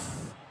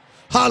life.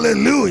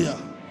 Hallelujah.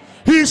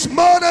 He's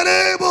more than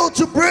able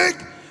to break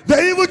the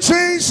evil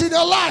chains in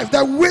your life,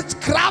 the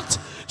witchcraft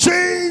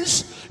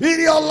chains in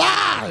your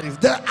life,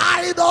 the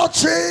idol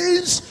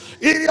chains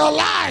in your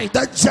life,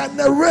 the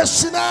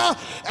generational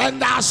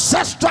and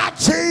ancestral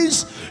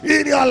chains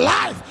in your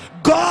life.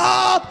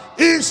 God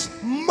is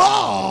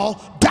more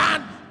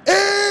than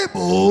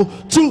able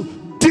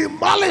to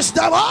demolish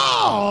them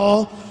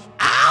all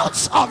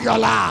out of your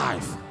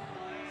life.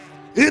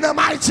 In the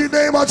mighty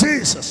name of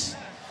Jesus,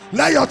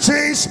 let your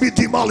chains be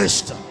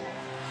demolished.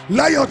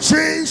 Let your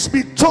chains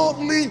be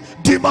totally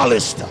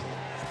demolished.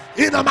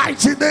 In the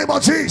mighty name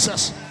of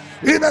Jesus.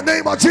 In the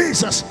name of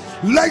Jesus,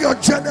 let your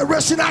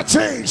generational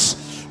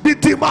chains be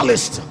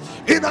demolished.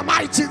 In the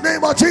mighty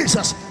name of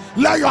Jesus,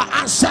 let your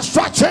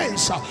ancestral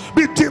chains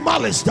be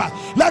demolished.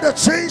 Let the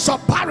chains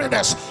of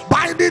barrenness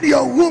binding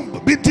your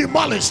womb be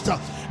demolished.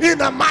 In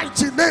the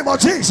mighty name of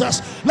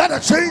Jesus, let the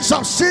chains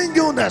of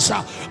singleness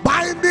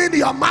binding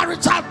your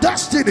marital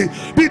destiny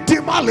be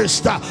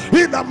demolished.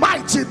 In the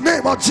mighty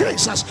name of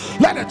Jesus,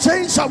 let the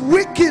chains of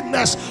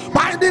wickedness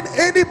binding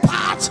any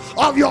part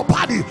of your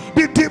body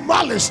be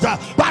demolished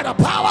by the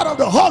power of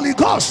the Holy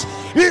Ghost.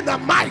 In the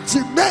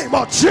mighty name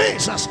of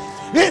Jesus.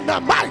 In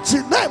the mighty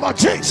name of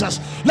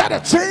Jesus, let the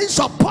chains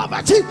of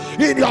poverty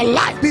in your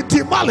life be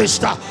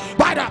demolished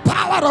by the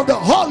power of the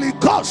Holy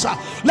Ghost.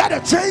 Let the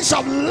chains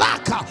of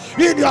lack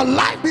in your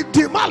life be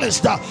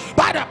demolished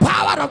by the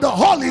power of the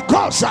Holy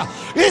Ghost.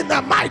 In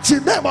the mighty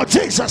name of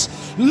Jesus,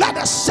 let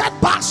the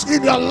setbacks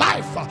in your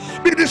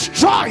life be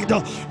destroyed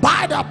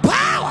by the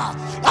power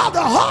of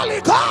the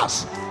Holy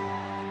Ghost.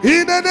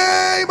 In the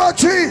name of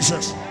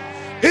Jesus.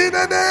 In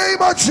the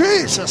name of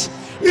Jesus.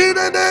 In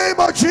the name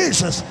of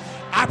Jesus.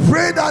 I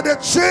pray that the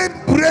chain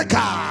breaker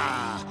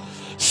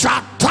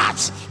shall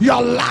touch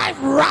your life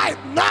right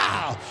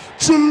now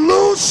to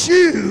loose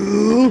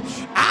you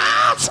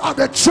out of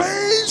the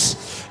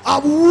chains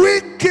of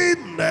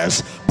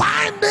wickedness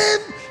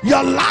binding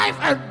your life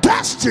and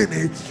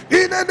destiny.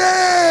 In the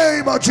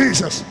name of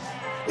Jesus.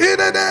 In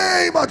the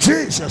name of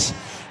Jesus,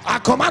 I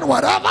command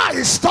whatever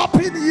is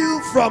stopping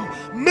you from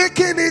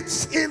making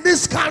it in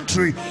this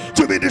country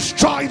to be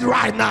destroyed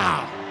right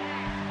now.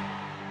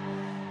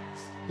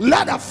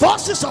 Let the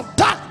forces of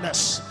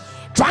darkness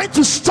trying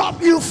to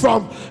stop you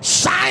from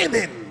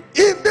shining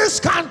in this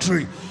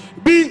country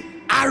be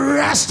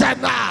arrested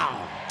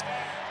now.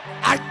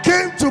 I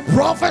came to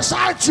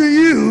prophesy to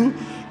you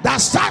that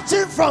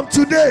starting from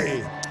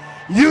today,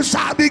 you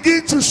shall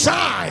begin to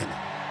shine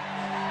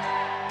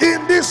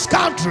in this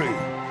country.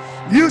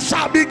 You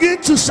shall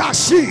begin to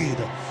succeed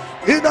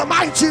in the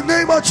mighty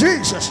name of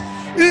Jesus.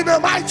 In the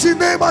mighty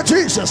name of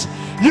Jesus,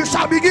 you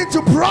shall begin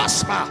to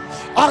prosper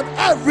on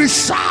every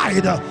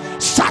side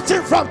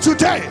starting from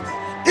today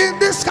in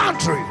this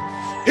country.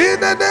 In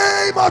the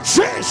name of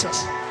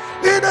Jesus.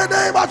 In the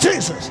name of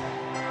Jesus.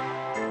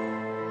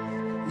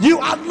 You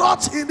are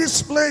not in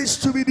this place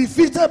to be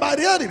defeated by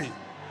the enemy.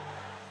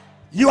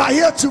 You are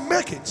here to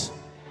make it.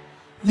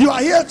 You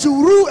are here to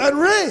rule and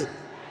reign.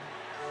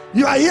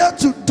 You are here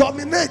to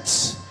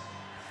dominate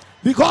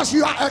because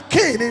you are a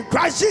king in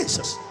Christ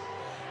Jesus.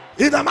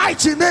 In the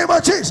mighty name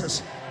of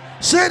Jesus,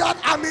 say that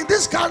I'm in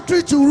this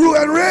country to rule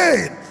and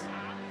reign,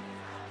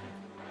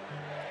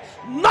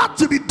 not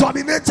to be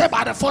dominated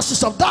by the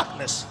forces of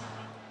darkness.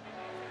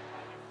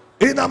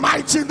 In the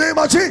mighty name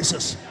of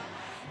Jesus,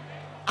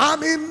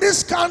 I'm in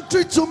this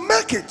country to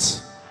make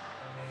it.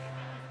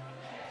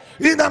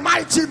 In the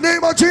mighty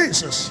name of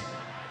Jesus,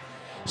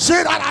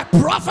 say that I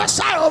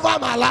prophesy over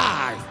my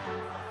life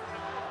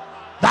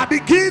that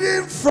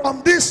beginning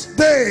from this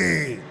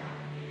day,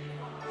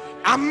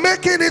 I'm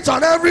making it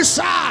on every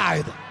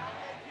side.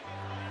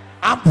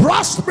 I'm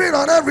prospering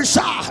on every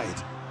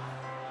side.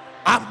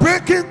 I'm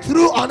breaking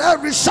through on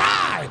every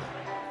side.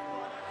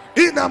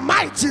 In the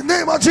mighty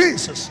name of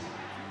Jesus.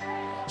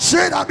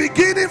 Say that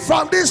beginning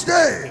from this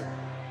day,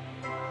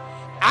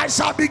 I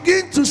shall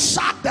begin to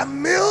suck the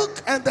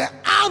milk and the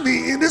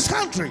honey in this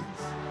country.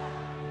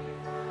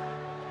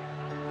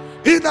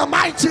 In the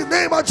mighty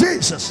name of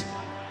Jesus.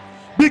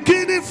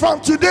 Beginning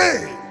from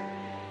today,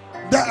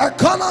 the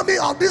economy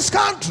of this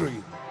country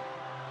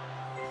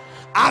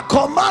are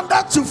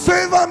commanded to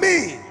favor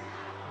me.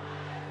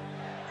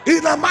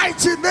 In the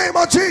mighty name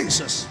of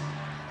Jesus.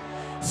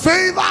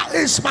 Favor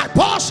is my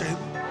portion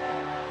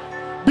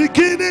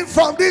beginning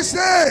from this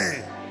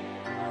day.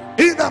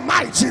 In the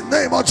mighty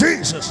name of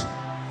Jesus.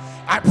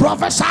 I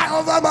prophesy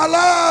over my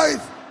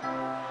life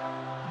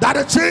that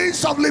the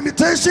chains of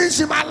limitations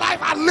in my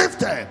life are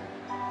lifted.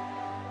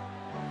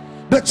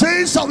 The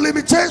chains of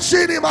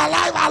limitation in my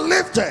life are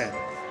lifted.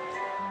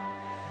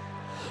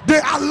 They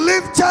are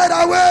lifted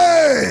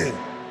away.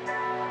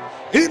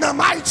 In the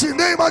mighty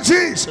name of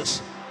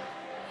Jesus.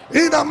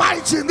 In the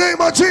mighty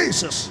name of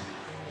Jesus.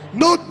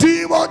 No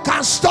demon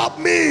can stop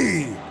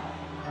me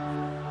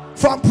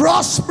from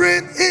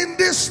prospering in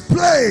this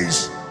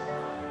place.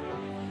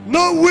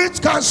 No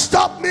witch can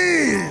stop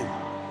me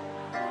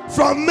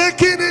from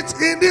making it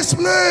in this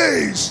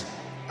place.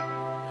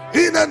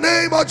 In the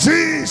name of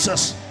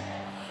Jesus.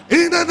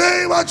 In the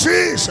name of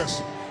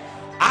Jesus.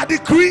 I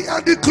decree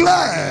and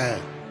declare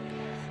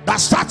that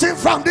starting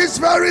from this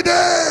very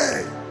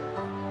day,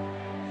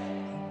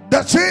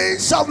 the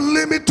chains of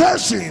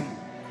limitation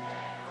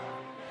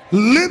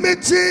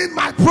limiting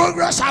my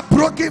progress are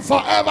broken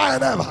forever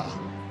and ever.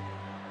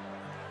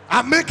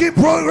 I'm making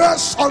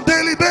progress on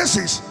daily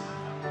basis.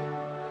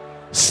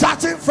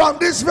 Starting from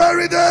this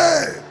very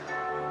day,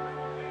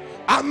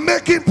 I'm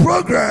making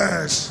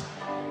progress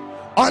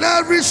on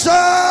every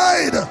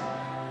side.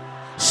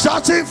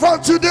 Starting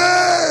from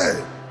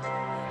today,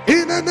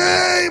 in the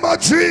name of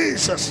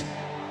Jesus.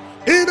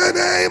 In the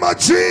name of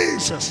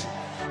Jesus.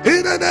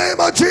 In the name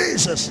of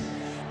Jesus.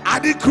 I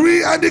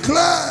decree and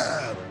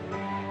declare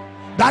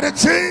that the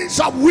chains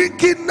of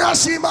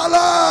wickedness in my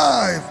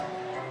life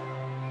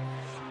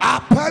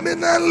are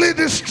permanently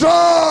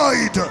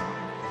destroyed.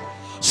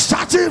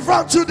 Starting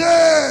from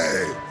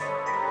today,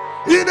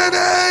 in the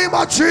name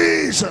of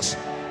Jesus.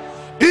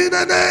 In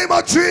the name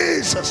of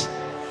Jesus.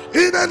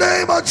 In the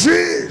name of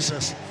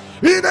Jesus.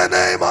 In the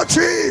name of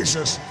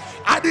Jesus.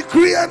 I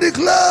decree and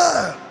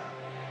declare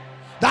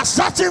that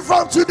starting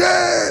from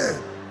today,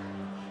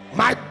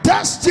 my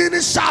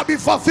destiny shall be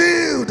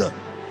fulfilled.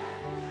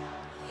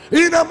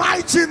 In the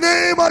mighty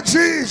name of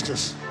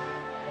Jesus.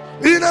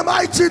 In the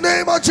mighty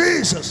name of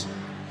Jesus.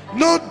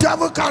 No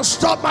devil can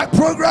stop my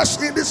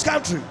progress in this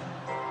country.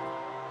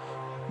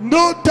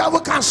 No devil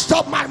can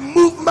stop my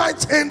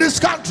movement in this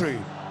country.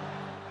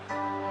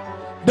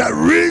 The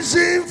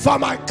reason for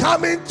my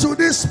coming to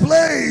this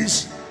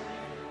place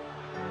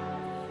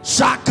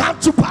shall come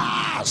to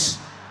pass.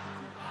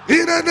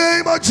 In the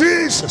name of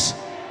Jesus.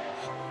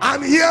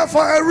 I'm here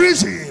for a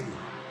reason,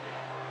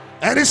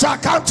 and it shall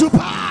come to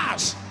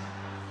pass.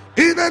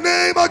 In the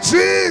name of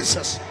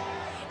Jesus.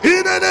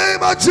 In the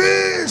name of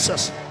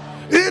Jesus.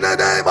 In the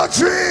name of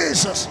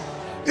Jesus.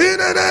 In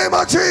the name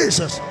of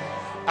Jesus.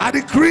 I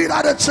decree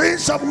that the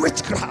chains of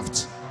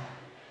witchcraft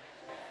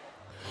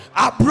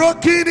are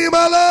broken in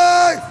my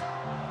life.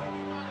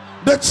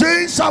 The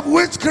chains of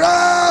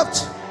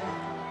witchcraft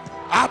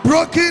are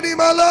broken in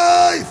my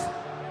life.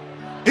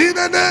 In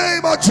the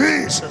name of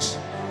Jesus.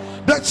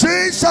 The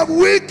chains of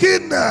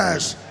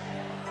wickedness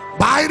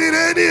binding in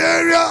any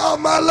area of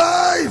my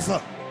life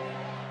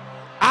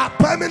are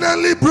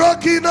permanently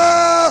broken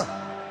up.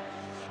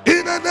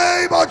 In the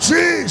name of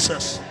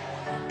Jesus.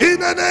 In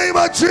the name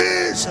of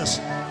Jesus.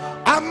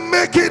 I'm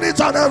making it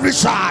on every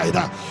side.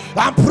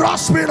 I'm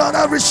prospering on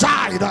every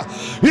side.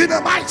 In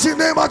the mighty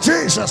name of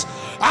Jesus.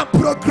 I'm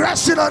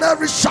progressing on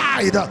every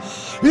side.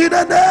 In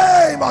the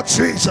name of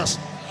Jesus.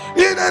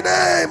 In the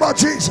name of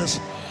Jesus.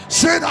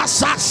 Say that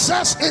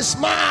success is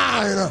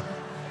mine.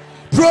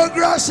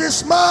 Progress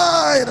is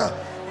mine.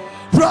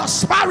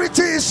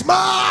 Prosperity is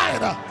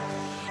mine.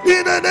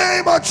 In the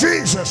name of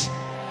Jesus.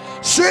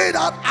 Say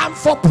that I'm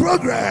for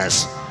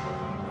progress,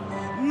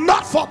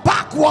 not for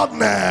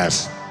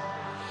backwardness.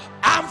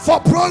 I'm for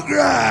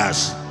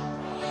progress,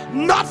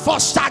 not for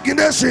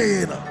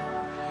stagnation.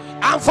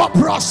 I'm for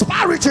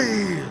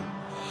prosperity,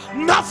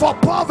 not for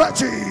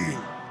poverty.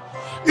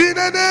 In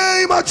the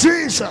name of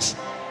Jesus.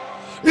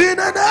 In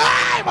the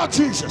name of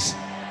Jesus.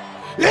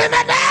 In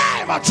the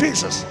name of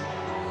Jesus.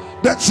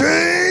 The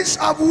chains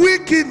of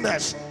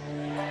wickedness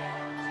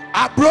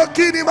are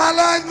broken in my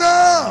life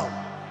now.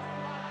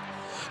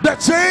 The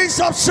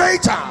chains of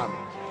Satan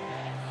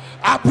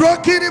are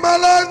broken in my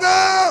life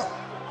now.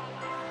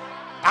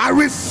 I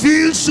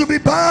refuse to be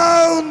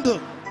bound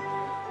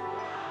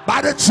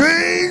by the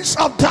chains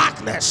of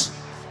darkness.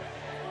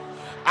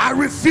 I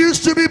refuse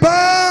to be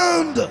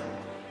bound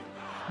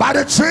by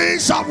the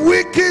chains of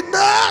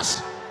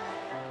wickedness.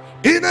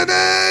 In the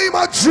name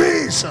of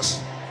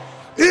Jesus.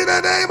 In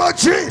the name of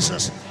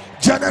Jesus.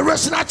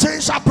 Generational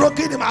chains are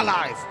broken in my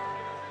life.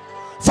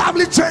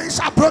 Family chains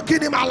are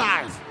broken in my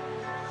life.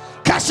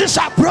 Curses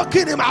are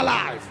broken in my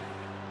life.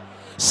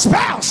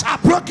 Spells are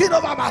broken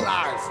over my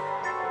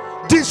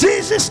life.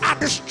 Diseases are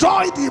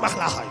destroyed in my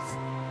life.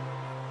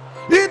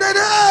 In the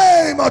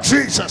name of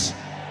Jesus.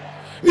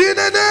 In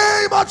the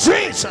name of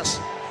Jesus.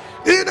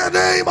 In the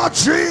name of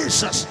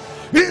Jesus.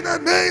 In the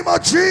name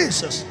of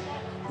Jesus.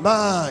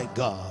 My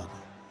God.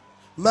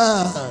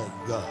 My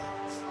God.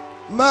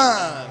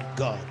 My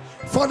God.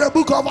 From the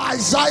book of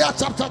Isaiah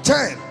chapter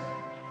 10,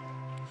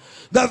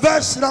 the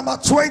verse number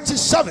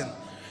 27.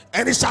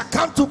 And it shall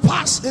come to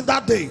pass in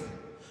that day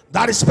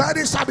that his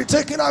burden shall be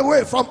taken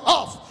away from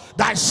off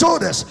thy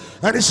shoulders,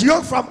 and his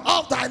yoke from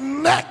off thy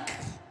neck,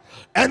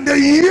 and the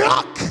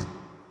yoke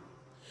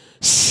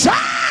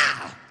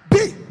shall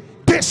be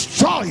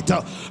destroyed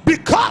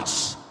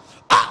because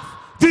of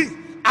the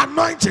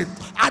anointing.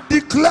 I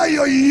declare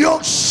your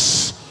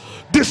yokes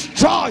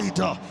destroyed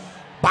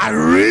by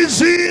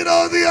reason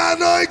of the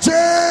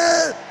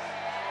anointing.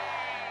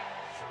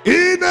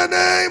 In the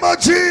name of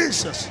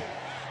Jesus.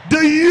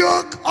 The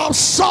yoke of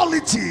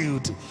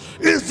solitude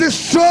is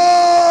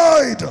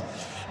destroyed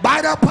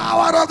by the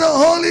power of the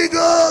Holy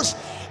Ghost.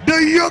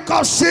 The yoke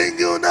of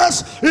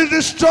singleness is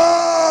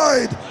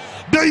destroyed.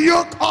 The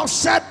yoke of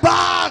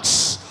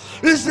setbacks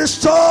is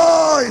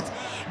destroyed.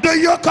 The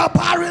yoke of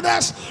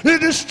barrenness is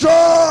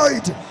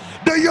destroyed.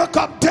 The yoke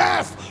of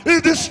death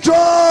is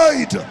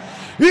destroyed.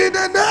 In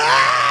the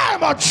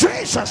name of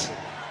Jesus.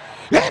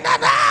 In the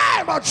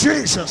name of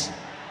Jesus.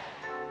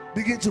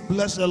 Begin to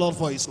bless the Lord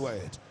for his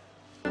word.